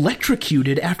gets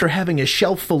electrocuted after having a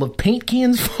shelf full of paint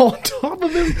cans fall on top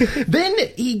of him. Then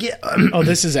he get... Oh,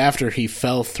 this is after he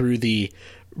fell through the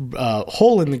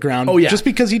hole in the ground. Oh, yeah. Just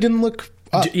because he didn't look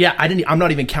Yeah, I'm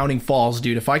not even counting falls,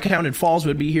 dude. If I counted falls,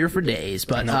 we'd be here for days.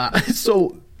 But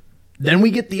so then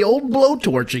we get the old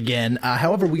blowtorch again.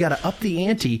 However, we got to up the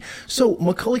ante. So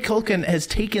Macaulay Culkin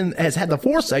has had the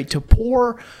foresight to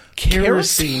pour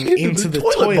kerosene into the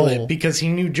toilet bowl because he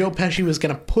knew Joe Pesci was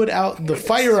going to put out the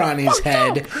fire on his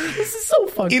head. This is so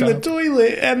fucked in up. the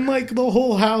toilet, and like the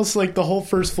whole house, like the whole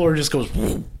first floor just goes.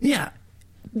 Yeah.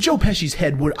 Joe Pesci's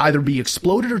head would either be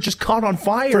exploded or just caught on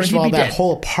fire. First of all, and he'd be that dead.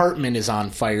 whole apartment is on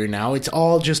fire now. It's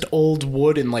all just old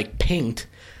wood and like paint.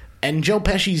 And Joe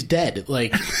Pesci's dead.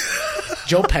 Like,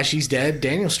 Joe Pesci's dead.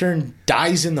 Daniel Stern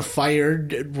dies in the fire.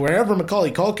 Wherever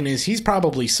Macaulay Culkin is, he's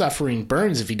probably suffering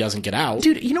burns if he doesn't get out.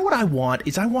 Dude, you know what I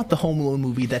want? I want the Home Alone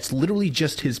movie that's literally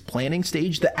just his planning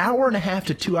stage. The hour and a half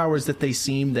to 2 hours that they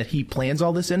seem that he plans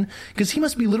all this in. Because he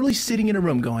must be literally sitting in a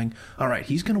room going, all right,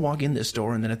 he's going to walk in this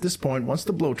door. And then at this point, once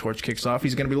the blowtorch kicks off,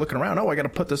 he's going to be looking around. Oh, I got to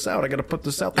put this out. I got to put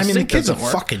this out. I mean, the kid's a doesn't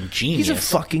work. fucking genius. He's a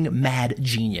fucking mad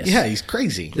genius. Yeah, he's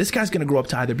crazy. This guy's going to grow up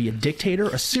to either be a dictator,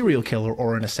 a serial killer,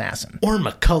 or an assassin. Or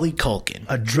Macaulay Culkin.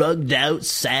 A drugged out,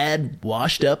 sad,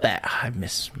 washed up. I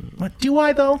miss. What do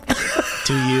I though?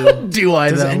 Do you? Do I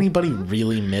Does though? anybody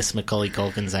really miss Macaulay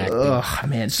Culkin's acting? Ugh,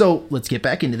 man. So let's get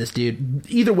back into this, dude.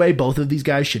 Either way, both of these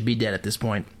guys should be dead at this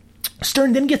point.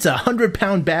 Stern then gets a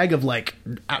 100-pound bag of, like,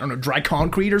 I don't know, dry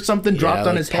concrete or something dropped on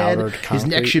like his head. powdered His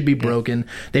neck concrete. should be broken.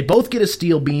 They both get a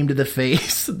steel beam to the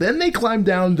face. Then they climb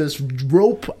down this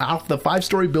rope off the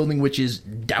 5-story building, which is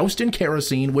doused in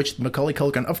kerosene, which Macaulay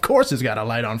Culkin, of course, has got to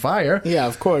light on fire. Yeah,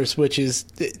 of course, which is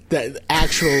the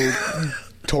actual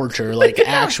torture, like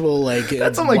actual, like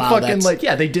That's on, like, wow, fucking, that's- like,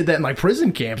 yeah, they did that in, like,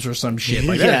 prison camps or some shit.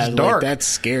 Like, yeah, that's dark. like, that's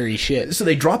scary shit. So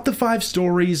they drop the 5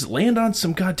 stories, land on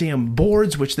some goddamn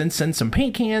boards, which then send some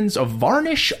paint cans of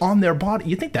varnish on their body.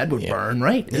 You think that would burn,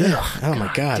 right? Ugh, Oh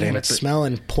my god, damn and it. it's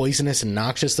smelling poisonous and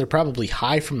noxious. They're probably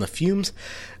high from the fumes.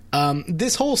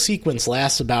 This whole sequence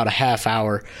lasts about a half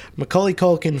hour. Macaulay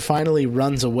Culkin finally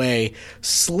runs away,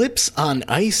 slips on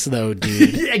ice though, dude.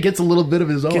 Yeah, gets a little bit of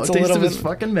his own Gets a taste little of his bit-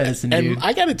 fucking medicine, And dude.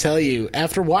 I gotta tell you,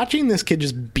 after watching this kid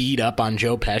just beat up on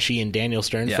Joe Pesci and Daniel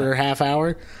Stern Yeah. for a half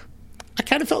hour, I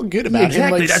kind of felt good about Exactly,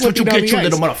 him. Like, that's what you slipping get, on you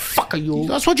the little ice. motherfucker, you.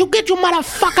 That's what you get, you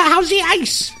motherfucker. How's the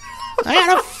ice? I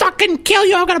gotta fucking kill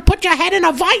you. I'm gonna put your head in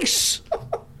a vice.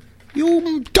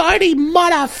 You dirty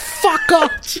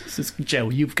motherfucker. Jesus, Joe,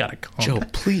 you've got to calm Joe, down.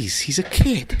 please. He's a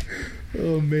kid.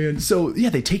 Oh man. So yeah,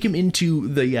 they take him into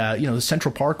the the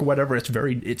Central Park or whatever.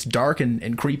 It's dark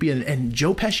and creepy, and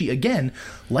Joe Pesci again,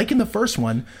 like in the first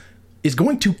one, is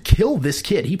going to kill this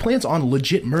kid. He plans on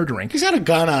legit murdering. He's had a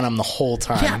gun on him the whole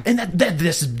time. Yeah, and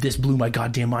this blew my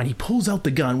goddamn mind. He pulls out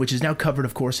the gun, which is now covered,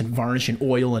 of course, in varnish and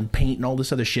oil and paint and all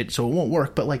this other shit, so it won't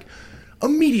work. But like,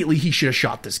 immediately he should have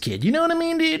shot this kid. You know what I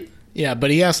mean, dude? Yeah,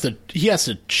 but he has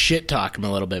to shit talk him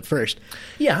a little bit first.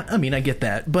 Yeah, I mean, I get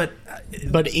that, but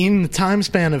But in the time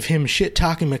span of him shit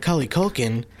talking Macaulay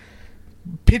Culkin,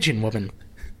 Pigeon Woman,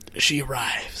 she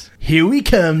arrives. here we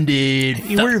come, dude.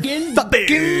 We're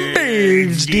fucking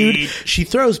birds, dude. She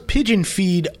throws pigeon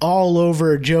feed all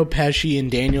over Joe Pesci and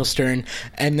Daniel Stern,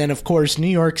 and then of course New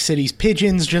York City's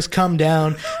pigeons just come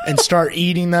down and start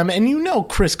eating them. And you know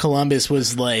Chris Columbus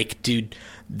was like, dude,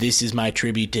 this is my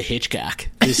tribute to Hitchcock.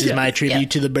 This is Yeah, my tribute yeah.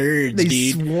 to the birds, They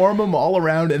dude. swarm him all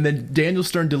around, and then Daniel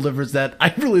Stern delivers that.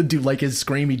 I really do like his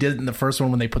scream. He did it in the first one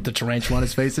when they put the tarantula on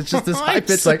his face. It's just this high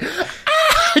pitch, like,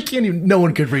 I can't even, no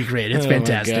one could recreate it. It's Oh my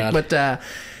fantastic. God. But,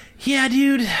 yeah,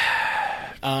 dude,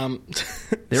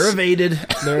 they're evaded.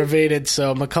 They're evaded,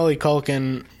 so Macaulay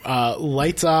Culkin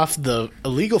lights off the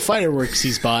illegal fireworks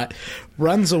he's bought,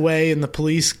 runs away, and the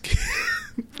police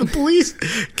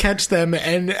catch them,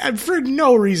 and for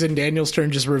no reason Daniel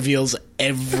Stern just reveals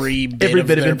every bit of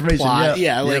their information. plot.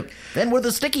 Yeah, Yep. like, and we're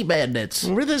the sticky bandits.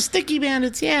 we're the sticky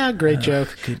bandits. Yeah, great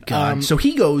joke. Good God. So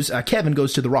he goes, Kevin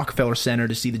goes to the Rockefeller Center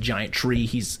to see the giant tree.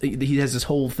 He has this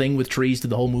whole thing with trees through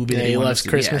the whole movie. Yeah, that he wants loves to-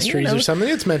 Christmas yeah, trees you know. or something.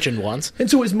 It's mentioned once. And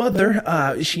so his mother,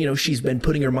 she's been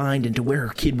putting her mind into where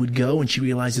her kid would go, and she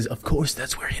realizes, of course,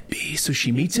 that's where he'd be. So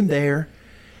she meets him there,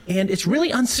 and it's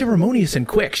really unceremonious and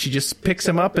quick. She just picks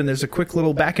him up, and there's a quick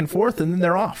little back and forth, and then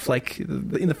they're off. Like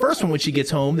in the first one, when she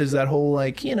gets home, there's that whole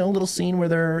little scene where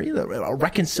they're a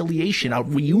reconciliation, a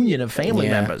reunion of family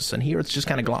Yeah. members, and here it's just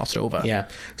kind of glossed over. Yeah.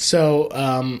 So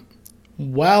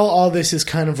while all this is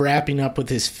kind of wrapping up with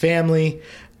his family,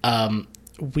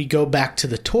 we go back to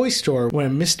the toy store where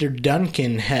Mr.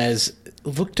 Duncan has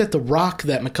looked at the rock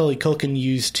that Macaulay Culkin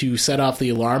used to set off the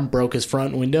alarm, broke his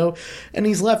front window, and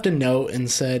he's left a note and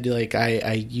said, like,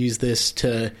 I use this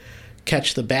to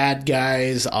catch the bad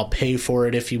guys. I'll pay for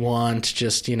it if you want.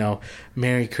 Just,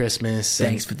 Merry Christmas.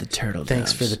 Thanks for the turtle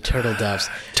Thanks doves. for the turtle doves.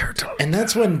 Turtle And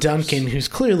that's when Duncan, who's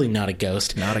clearly not a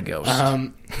ghost, he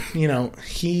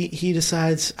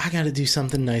decides, I got to do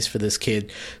something nice for this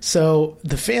kid. So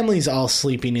the family's all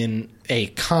sleeping in a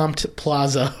comped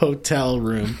Plaza hotel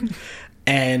room,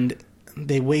 and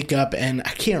they wake up, and I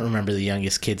can't remember the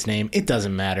youngest kid's name. It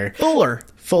doesn't matter.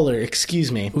 Fuller,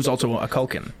 excuse me. Who's also a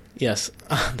Culkin. Yes,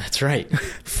 that's right.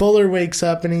 Fuller wakes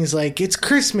up and he's like, it's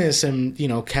Christmas. And,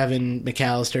 Kevin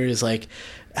McAllister is like,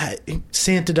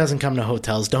 Santa doesn't come to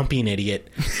hotels. Don't be an idiot.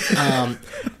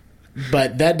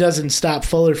 But that doesn't stop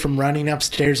Fuller from running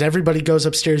upstairs. Everybody goes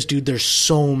upstairs. Dude, there's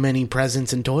so many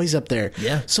presents and toys up there.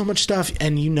 Yeah. So much stuff.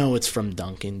 And it's from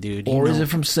Duncan, dude. Is it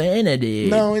from Santa,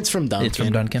 dude? No, it's from Duncan. It's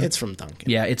from Duncan? It's from Duncan.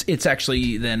 Yeah, it's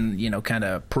actually then, kind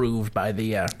of proved by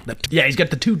the he's got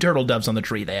the 2 turtle doves on the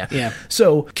tree there. Yeah.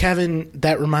 So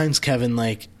that reminds Kevin,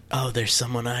 like, oh, there's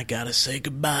someone I gotta say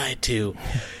goodbye to.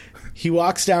 He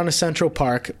walks down to Central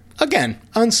Park. Again,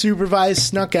 unsupervised,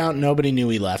 snuck out, nobody knew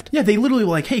he left. Yeah, they literally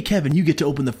were like, hey, Kevin, you get to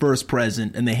open the first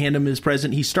present. And they hand him his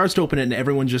present. He starts to open it, and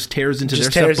everyone just tears into their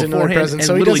stuff beforehand. And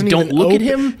so literally don't look at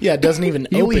him. Yeah, doesn't even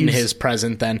open leaves. his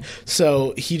present then.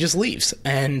 So he just leaves.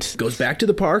 And goes back to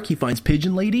the park. He finds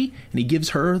Pigeon Lady, and he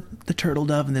gives her the turtle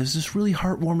dove. And there's this really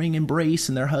heartwarming embrace,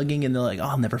 and they're hugging, and they're like,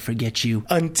 I'll never forget you.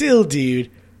 Until,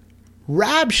 dude,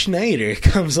 Rob Schneider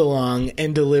comes along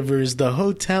and delivers the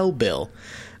hotel bill.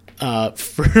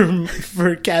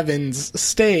 For Kevin's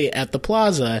stay at the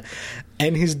Plaza,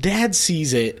 and his dad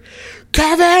sees it.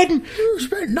 Kevin! You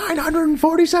spent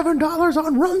 $947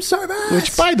 on room service!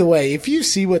 Which, by the way, if you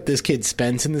see what this kid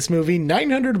spends in this movie,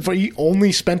 he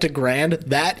only spent $1,000.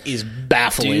 That is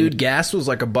baffling. Dude, gas was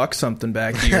like $1 something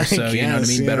back here, so you know what I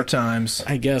mean? Yeah. Better times.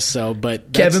 I guess so,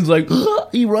 but Kevin's like,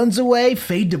 he runs away,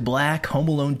 fade to black, Home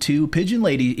Alone 2. Pigeon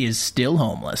Lady is still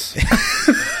homeless.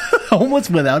 Homeless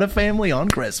without a family on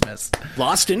Christmas.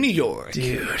 Lost in New York.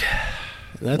 Dude.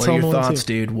 What are your thoughts,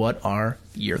 dude? What are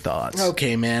your thoughts?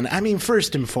 Okay, man. I mean,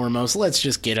 first and foremost, let's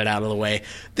just get it out of the way.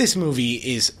 This movie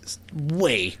is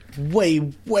way, way,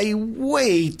 way,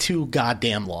 way too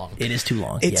goddamn long. It is too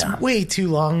long. It's way too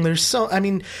long.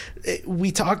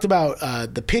 We talked about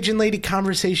the Pigeon Lady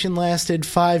conversation lasted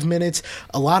 5 minutes.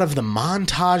 A lot of the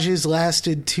montages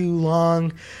lasted too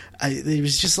long. There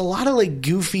was just a lot of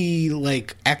goofy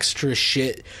extra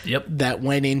shit that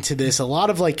went into this. A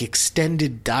lot of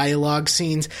extended dialogue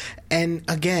scenes. And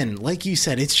again, like you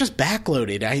said, it's just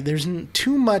backloaded. There's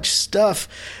too much stuff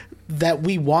that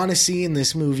we want to see in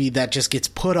this movie that just gets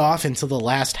put off until the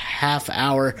last half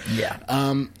hour. Yeah.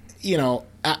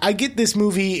 I get this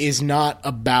movie is not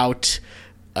about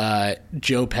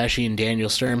Joe Pesci and Daniel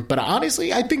Stern, but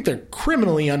honestly, I think they're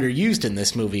criminally underused in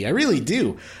this movie. I really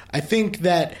do. I think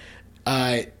that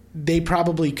they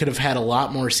probably could have had a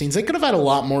lot more scenes. They could have had a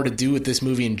lot more to do with this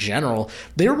movie in general.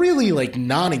 They're really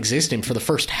non-existent for the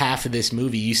first half of this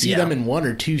movie. You see them in 1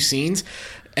 or 2 scenes,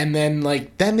 and then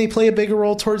then they play a bigger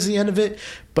role towards the end of it.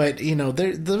 But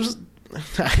there's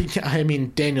I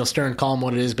mean, Daniel Stern, call him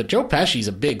what it is, but Joe Pesci's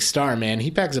a big star, man. He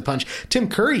packs a punch. Tim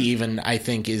Curry even, I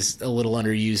think, is a little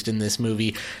underused in this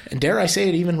movie. And dare I say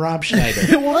it, even Rob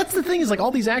Schneider. Well, that's the thing is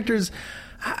all these actors...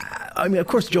 I mean, of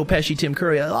course, Joe Pesci, Tim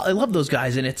Curry. I love those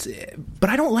guys,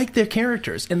 but I don't like their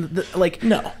characters. And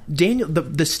no, Daniel,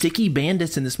 the sticky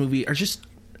bandits in this movie are just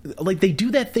they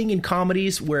do that thing in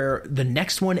comedies where the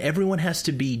next one everyone has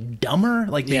to be dumber.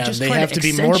 They have to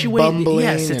be more bumbling.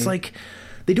 Yes, it's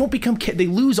they don't become. They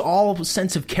lose all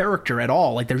sense of character at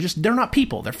all. They're not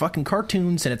people. They're fucking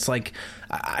cartoons, and it's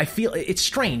I feel it's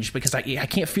strange because I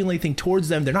can't feel anything towards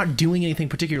them. They're not doing anything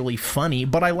particularly funny,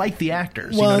 but I like the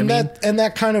actors. Well, you know what I mean?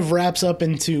 That kind of wraps up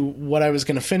into what I was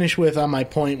going to finish with on my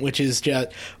point, which is just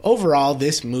overall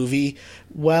this movie.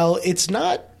 Well, it's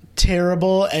not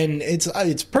terrible, and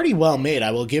it's pretty well made.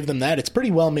 I will give them that. It's a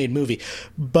pretty well made movie,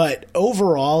 but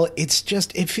overall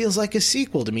it feels like a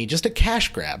sequel to me, just a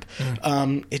cash grab.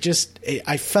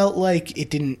 I felt like it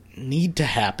didn't need to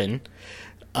happen.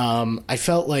 I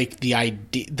felt like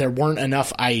there weren't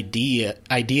enough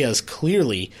ideas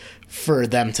clearly for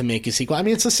them to make a sequel. I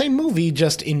mean, it's the same movie,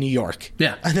 just in New York.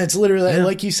 Yeah. And that's literally,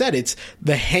 like you said, it's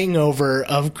the Hangover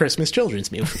of Christmas children's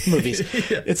movies.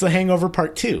 Yeah. It's the Hangover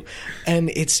Part 2. And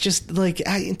it's just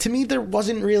to me, there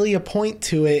wasn't really a point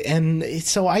to it. And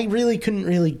so I really couldn't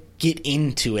really get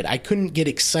into it. I couldn't get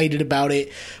excited about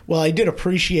it. Well, I did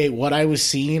appreciate what I was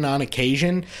seeing on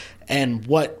occasion and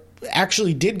what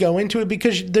actually did go into it,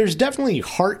 because there's definitely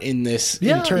heart in this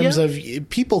in terms of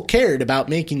people cared about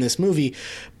making this movie,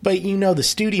 but the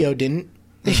studio didn't.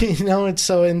 You know, and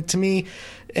so, and to me,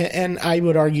 and I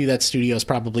would argue that studios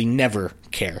probably never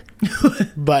care,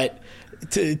 but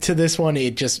to this one,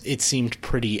 it seemed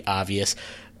pretty obvious.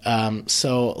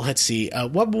 So let's see,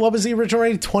 what was the original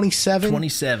rating? 27?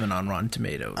 27 on Rotten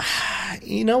Tomatoes.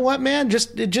 You know what, man?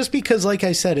 Just because, like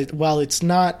I said, while it's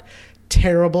not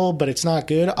terrible, but it's not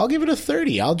good, I'll give it a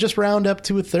 30. I'll just round up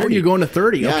to a 30. Oh, you're going to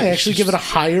 30? Yeah, Okay. I actually give it a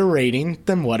higher rating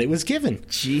than what it was given.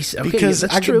 Jeez, okay, because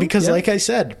that's true. Because, Yeah. like I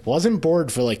said, wasn't bored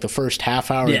for like the first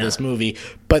half hour Yeah. of this movie,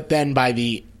 but then by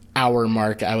the hour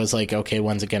mark, I was like, okay,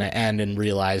 when's it going to end? And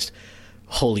realized,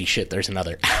 holy shit, there's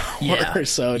another hour. Yeah.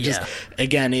 So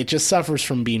again, it just suffers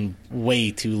from being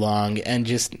way too long and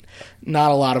just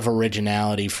not a lot of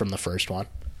originality from the first one.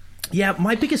 Yeah,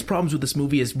 my biggest problems with this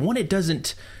movie is, one, it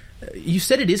doesn't... You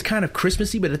said it is kind of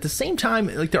Christmassy, but at the same time,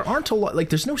 like, there aren't a lot, like,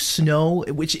 there's no snow,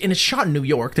 and it's shot in New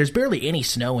York. There's barely any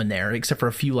snow in there, except for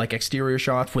a few, like, exterior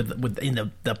shots with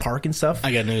in the park and stuff.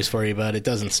 I got news for you, bud. It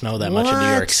doesn't snow that much in New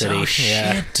York City. Oh,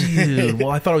 shit, dude. Well,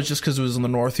 I thought it was just because it was in the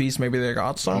Northeast. Maybe they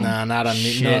got some. No, not in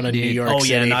Shit, New York Oh,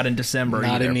 City. yeah, not in December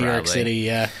Not either, in New York probably. City,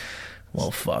 yeah.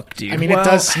 Well, fuck, dude. I mean, Well, it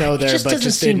does snow there, it but doesn't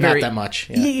just seem not very- that much.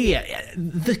 Yeah.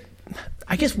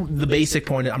 I guess the basic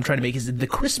point I'm trying to make is that the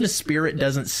Christmas spirit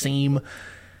doesn't seem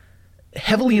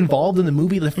heavily involved in the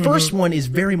movie. The first one is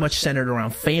very much centered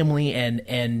around family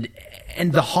and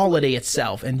the holiday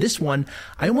itself. And this one,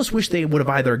 I almost wish they would have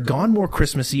either gone more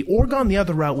Christmassy or gone the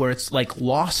other route where it's like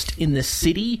lost in the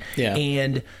city. Yeah.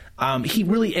 And he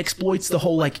really exploits the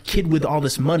whole like kid with all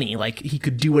this money, like he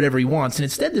could do whatever he wants. And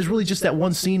instead, there's really just that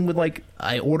one scene with like,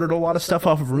 I ordered a lot of stuff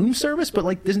off of room service, but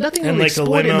like there's nothing And really like a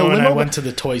exploited in the limo, limo. and I went to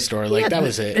the toy store. Like, Yeah, that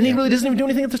was it. And he Yeah. really doesn't even do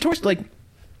anything at the toy store. Like,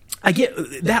 I get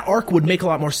that arc would make a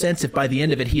lot more sense if by the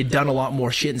end of it he had done a lot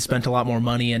more shit and spent a lot more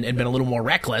money and been a little more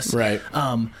reckless. Right.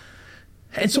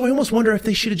 And so I almost wonder if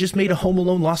they should have just made a Home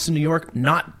Alone Lost in New York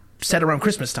not set around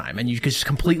Christmas time, and you could just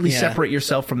completely Yeah. separate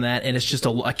yourself from that, and it's just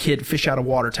a kid fish out of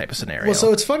water type of scenario. Well,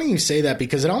 so it's funny you say that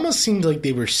because it almost seemed like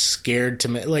they were scared to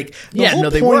like the Yeah, whole no,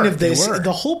 they point were. of this. They were.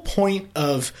 The whole point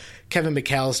of Kevin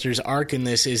McAllister's arc in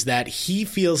this is that he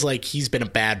feels like he's been a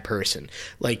bad person.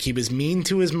 Like he was mean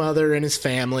to his mother and his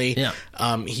family.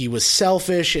 Yeah. He was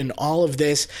selfish and all of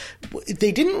this.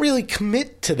 They didn't really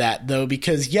commit to that though,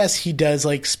 because yes, he does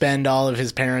like spend all of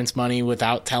his parents' money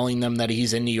without telling them that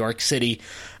he's in New York City.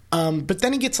 But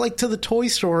then he gets like to the toy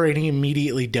store and he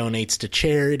immediately donates to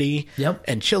charity Yep.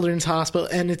 and children's hospital.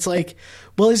 And it's like,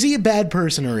 well, is he a bad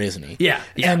person or isn't he? Yeah.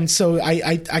 And so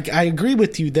I agree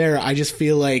with you there. I just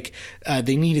feel like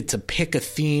they needed to pick a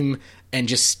theme and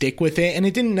just stick with it. And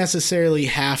it didn't necessarily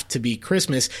have to be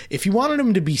Christmas. If you wanted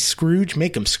him to be Scrooge,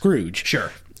 make him Scrooge.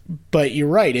 Sure. But you're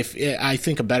right. I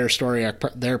think a better story arc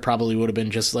there probably would have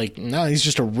been just like, no, he's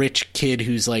just a rich kid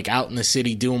who's like out in the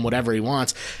city doing whatever he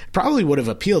wants. Probably would have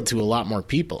appealed to a lot more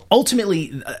people.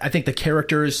 Ultimately, I think the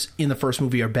characters in the first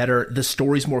movie are better. The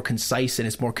story's more concise and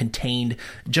it's more contained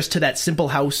just to that simple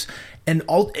house. And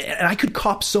I could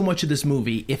cop so much of this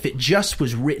movie if it just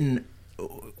was written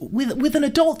with an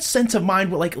adult sense of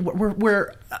mind,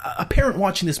 where a parent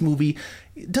watching this movie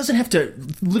doesn't have to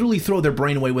literally throw their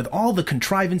brain away with all the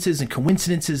contrivances and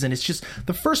coincidences. And it's just,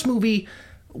 the first movie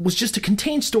was just a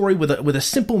contained story with a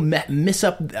simple mess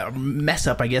up,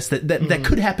 I guess, that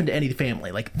could happen to any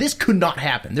family. Like, this could not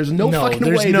happen. There's no fucking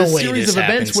there's way no this way series this of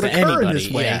events would happens to occur in anybody,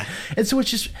 this way. yeah. And so it's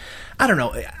just, I don't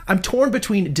know. I'm torn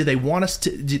between, do they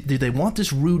want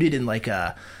this rooted in like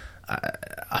a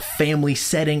family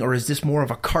setting, or is this more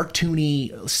of a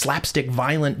cartoony, slapstick,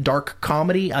 violent, dark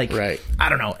comedy? Like, Right. I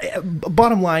don't know.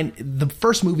 Bottom line, the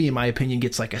first movie, in my opinion,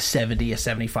 gets like a 70, a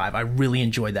 75. I really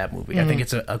enjoyed that movie. I think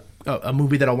it's a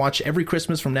movie that I'll watch every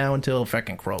Christmas from now until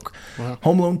fucking croak.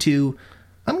 Home Alone 2,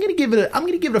 I'm gonna give it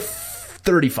a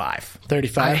 35.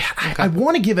 35? I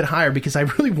want to give it higher because I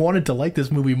really wanted to like this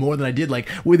movie more than I did. Like,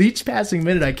 with each passing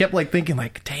minute, I kept like thinking,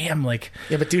 like, damn, like.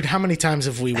 Yeah, but dude, how many times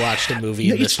have we watched a movie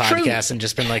No, in this it's true. podcast and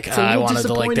just been like, It's a I little wanted to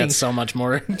like disappointing. that so much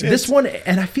more? This one,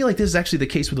 and I feel like this is actually the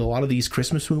case with a lot of these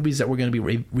Christmas movies that we're going to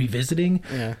be revisiting.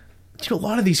 Yeah. Dude, a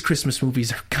lot of these Christmas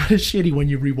movies are kind of shitty when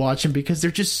you rewatch them because they're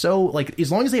just so, like,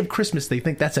 as long as they have Christmas, they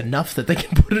think that's enough that they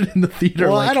can put it in the theater.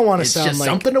 Well, like, I don't wanna it's sound just like-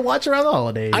 something to watch around the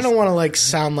holidays. I don't want to like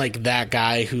sound like that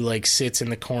guy who like sits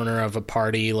in the corner of a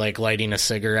party like lighting a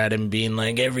cigarette and being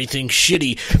like everything's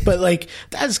shitty. But like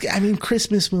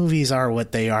Christmas movies are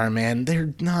what they are, man. They're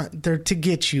to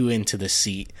get you into the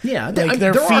seat. Yeah, like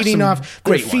there they're are feeding some off.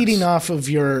 They're great feeding ones. off of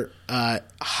your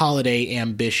holiday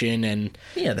ambition and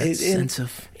sense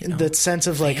of that sense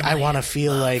of like I want to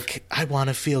feel love. like I want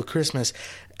to feel Christmas.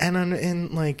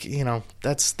 And like,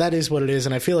 that is what it is.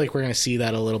 And I feel like we're going to see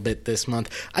that a little bit this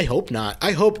month. I hope not.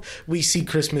 I hope we see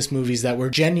Christmas movies that were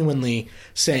genuinely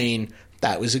saying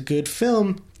that was a good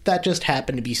film that just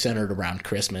happened to be centered around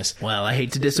Christmas. Well, I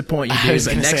hate to disappoint you, I dude, was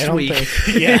but gonna say, next I don't week,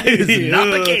 think- is not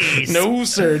the case. No,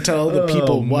 sir. Tell the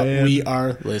people what man. we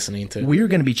are listening to. We're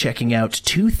going to be checking out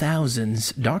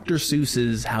 2000's Dr.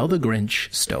 Seuss's How the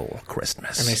Grinch Stole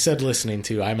Christmas. And I said listening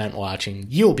to, I meant watching.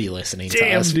 You'll be listening to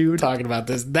Damn, us dude. talking about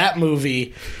this. That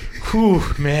movie, whew,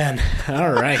 man.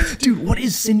 All right. Dude, what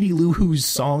is Cindy Lou Who's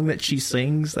song that she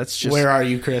sings? That's just... Where Are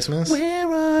You Christmas?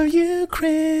 Where are you,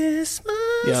 Christmas?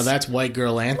 Yeah, that's White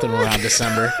Girl Anthem around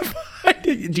December.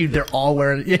 Dude, they're all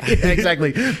wearing... Yeah,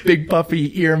 exactly. Big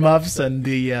puffy earmuffs and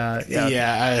the...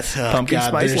 Pumpkin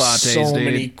spice there's lattes, so dude.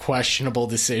 many questionable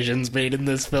decisions made in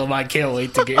this film. I can't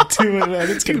wait to get to it, man.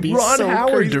 It's going to be Ron so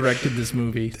Howard crazy. directed this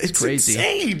movie. It's crazy.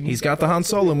 insane. He's got the Han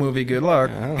Solo movie. Good luck.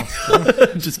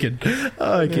 Just kidding.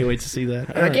 I can't wait to see that.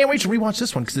 And I can't wait to rewatch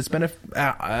this one because it's been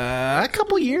a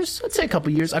couple years. I'd say a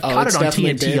couple years. I've caught It's it on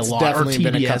definitely TNT been- a lot or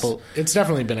TBS. It's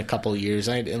definitely been a couple years.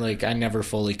 I never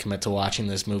fully commit to watching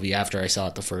this movie after I saw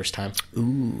it the first time.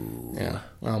 Ooh. Yeah.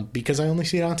 Well, because I only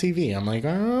see it on TV. I'm like,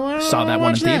 oh, Saw that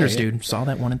one in theaters, dude. Saw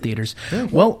that one in theaters.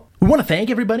 Well, we want to thank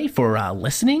everybody for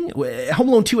listening. Home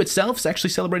Alone 2 itself is actually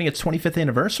celebrating its 25th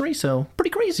anniversary, so pretty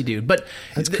crazy, dude. But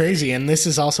That's crazy. And this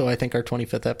is also, I think, our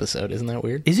 25th episode. Isn't that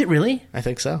weird? is it really? I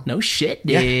think so. No shit,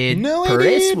 dude. Yeah. No, I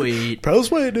Pretty did. sweet. Pro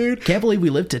sweat, dude. Can't believe we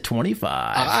lived to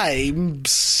 25. I'm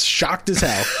shocked as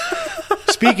hell.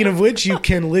 Speaking of which, you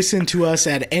can listen to us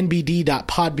at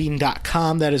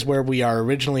nbd.podbean.com. That is where we are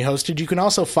originally hosted. You can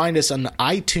also find us on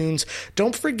iTunes.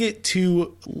 Don't forget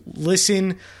to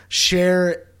listen,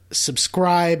 share,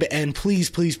 subscribe, and please,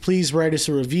 please, please write us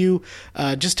a review.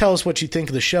 Just tell us what you think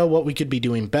of the show, what we could be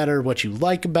doing better, what you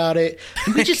like about it.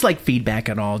 We just like feedback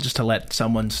at all, just to let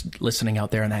someone's listening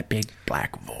out there in that big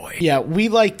black void. Yeah, we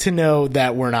like to know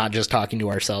that we're not just talking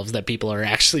to ourselves, that people are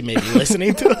actually maybe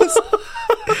listening to us.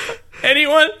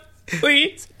 Anyone,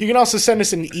 please? You can also send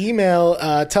us an email.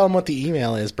 Tell them what the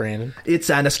email is, Brandon. It's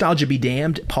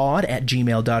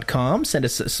nostalgiabedamnedpod@gmail.com. Send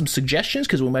us some suggestions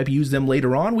because we might use them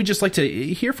later on. We just like to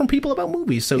hear from people about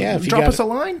movies. So Yeah, if you drop got- us a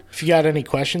line. If you got any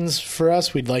questions for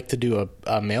us, we'd like to do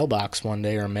a mailbox one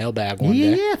day or a mailbag one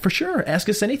day. Yeah, for sure. Ask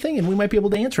us anything, and we might be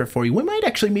able to answer it for you. We might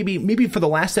actually maybe for the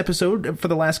last episode, for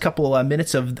the last couple of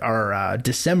minutes of our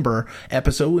December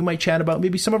episode, we might chat about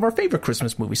maybe some of our favorite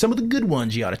Christmas movies, some of the good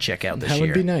ones you ought to check out this That year.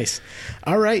 would be nice.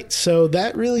 All right, so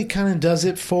that really kind of does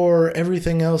it for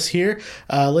everything else here.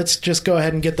 Let's just go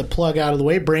ahead and get the plug out of the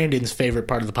way. Brandon's favorite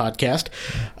part of the podcast.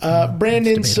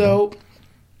 Brandon, so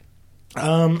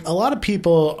a lot of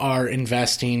people are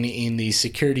investing in these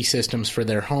security systems for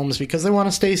their homes because they want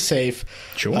to stay safe.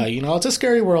 Sure. It's a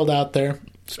scary world out there.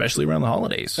 Especially around the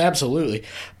holidays. Absolutely.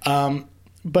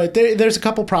 But there's a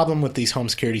couple problem with these home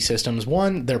security systems.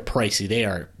 One, they're pricey. They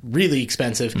are really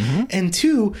expensive. And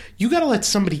two, you got to let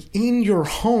somebody in your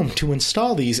home to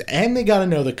install these, and they got to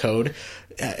know the code.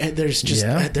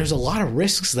 There's a lot of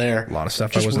risks there. A lot of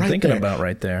stuff I Just wasn't right thinking there. about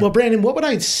right there. Well, Brandon,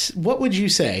 what would you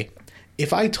say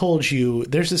if I told you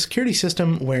there's a security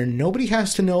system where nobody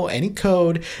has to know any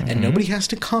code and nobody has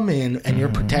to come in and you're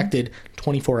protected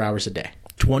 24 hours a day?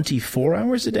 24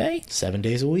 hours a day? 7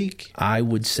 days a week. I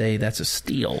would say that's a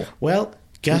steal. Well,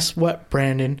 guess what,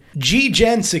 Brandon?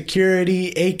 G-Gen Security,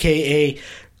 a.k.a.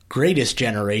 Greatest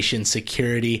Generation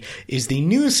Security, is the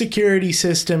new security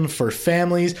system for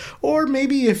families, or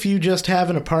maybe if you just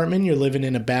have an apartment, you're living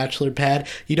in a bachelor pad,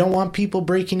 you don't want people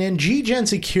breaking in. G-Gen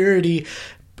Security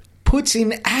puts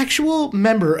an actual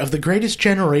member of the Greatest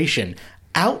Generation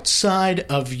outside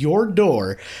of your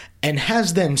door and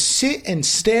has them sit and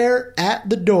stare at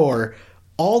the door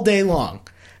all day long.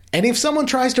 And if someone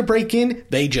tries to break in,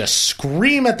 they just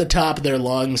scream at the top of their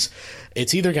lungs.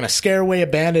 It's either going to scare away a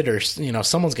bandit or,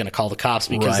 someone's going to call the cops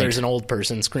because Right. there's an old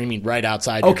person screaming right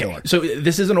outside your door. So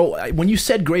this isn't old. When you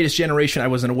said Greatest Generation, I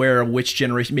wasn't aware of which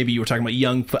generation. Maybe you were talking about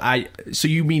young. So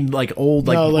you mean like old,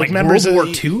 like members World War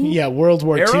of II? Yeah, World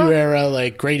War era? II era,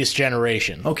 like Greatest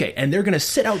Generation. Okay, and they're going to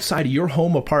sit outside of your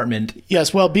home apartment.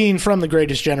 Yes, well, being from the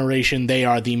Greatest Generation, they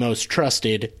are the most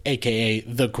trusted, a.k.a.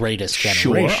 the Greatest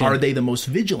Sure. Generation. Are they the most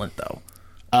vigilant, though?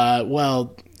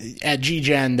 Well, at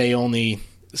G-Gen, they only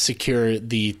secure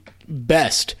the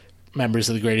best members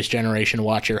of the Greatest Generation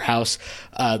watch your house.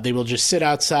 They will just sit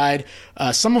outside.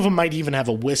 Some of them might even have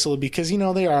a whistle because,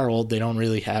 they are old. They don't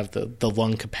really have the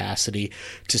lung capacity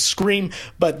to scream,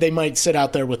 but they might sit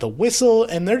out there with a whistle,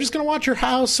 and they're just going to watch your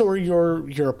house or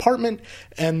your apartment,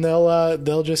 and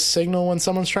they'll just signal when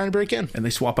someone's trying to break in. And they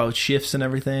swap out shifts and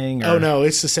everything? Oh, no,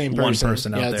 it's the same person. One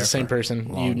person out there. Yeah, it's the same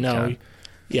person. Time.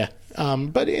 Yeah.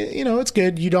 But, it's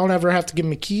good. You don't ever have to give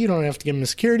them a key. You don't have to give them a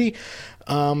security.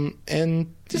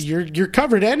 And you're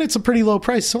covered, and it's a pretty low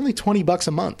price. It's only $20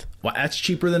 a month. Well, that's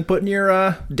cheaper than putting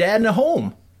your dad in a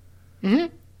home.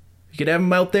 Mm-hmm. You could have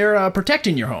him out there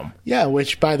protecting your home. Yeah,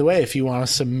 which, by the way, if you want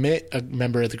to submit a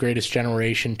member of the Greatest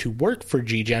Generation to work for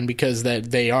GGen, because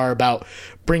they are about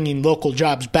bringing local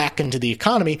jobs back into the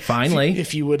economy. Finally.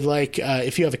 If you would like,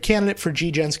 if you have a candidate for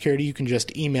GGen Security, you can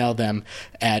just email them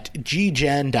at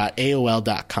ggen.aol.com.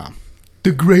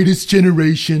 The Greatest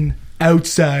Generation,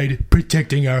 outside,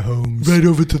 protecting our homes. Right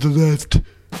over to the left.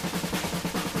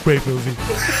 Great movie.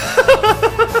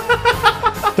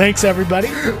 Thanks, everybody.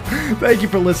 Thank you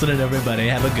for listening, everybody.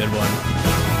 Have a good one.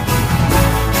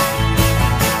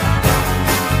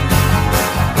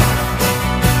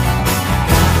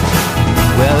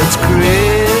 Well, it's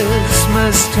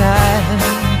Christmas time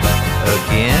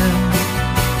again.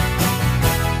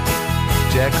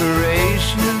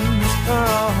 Decorations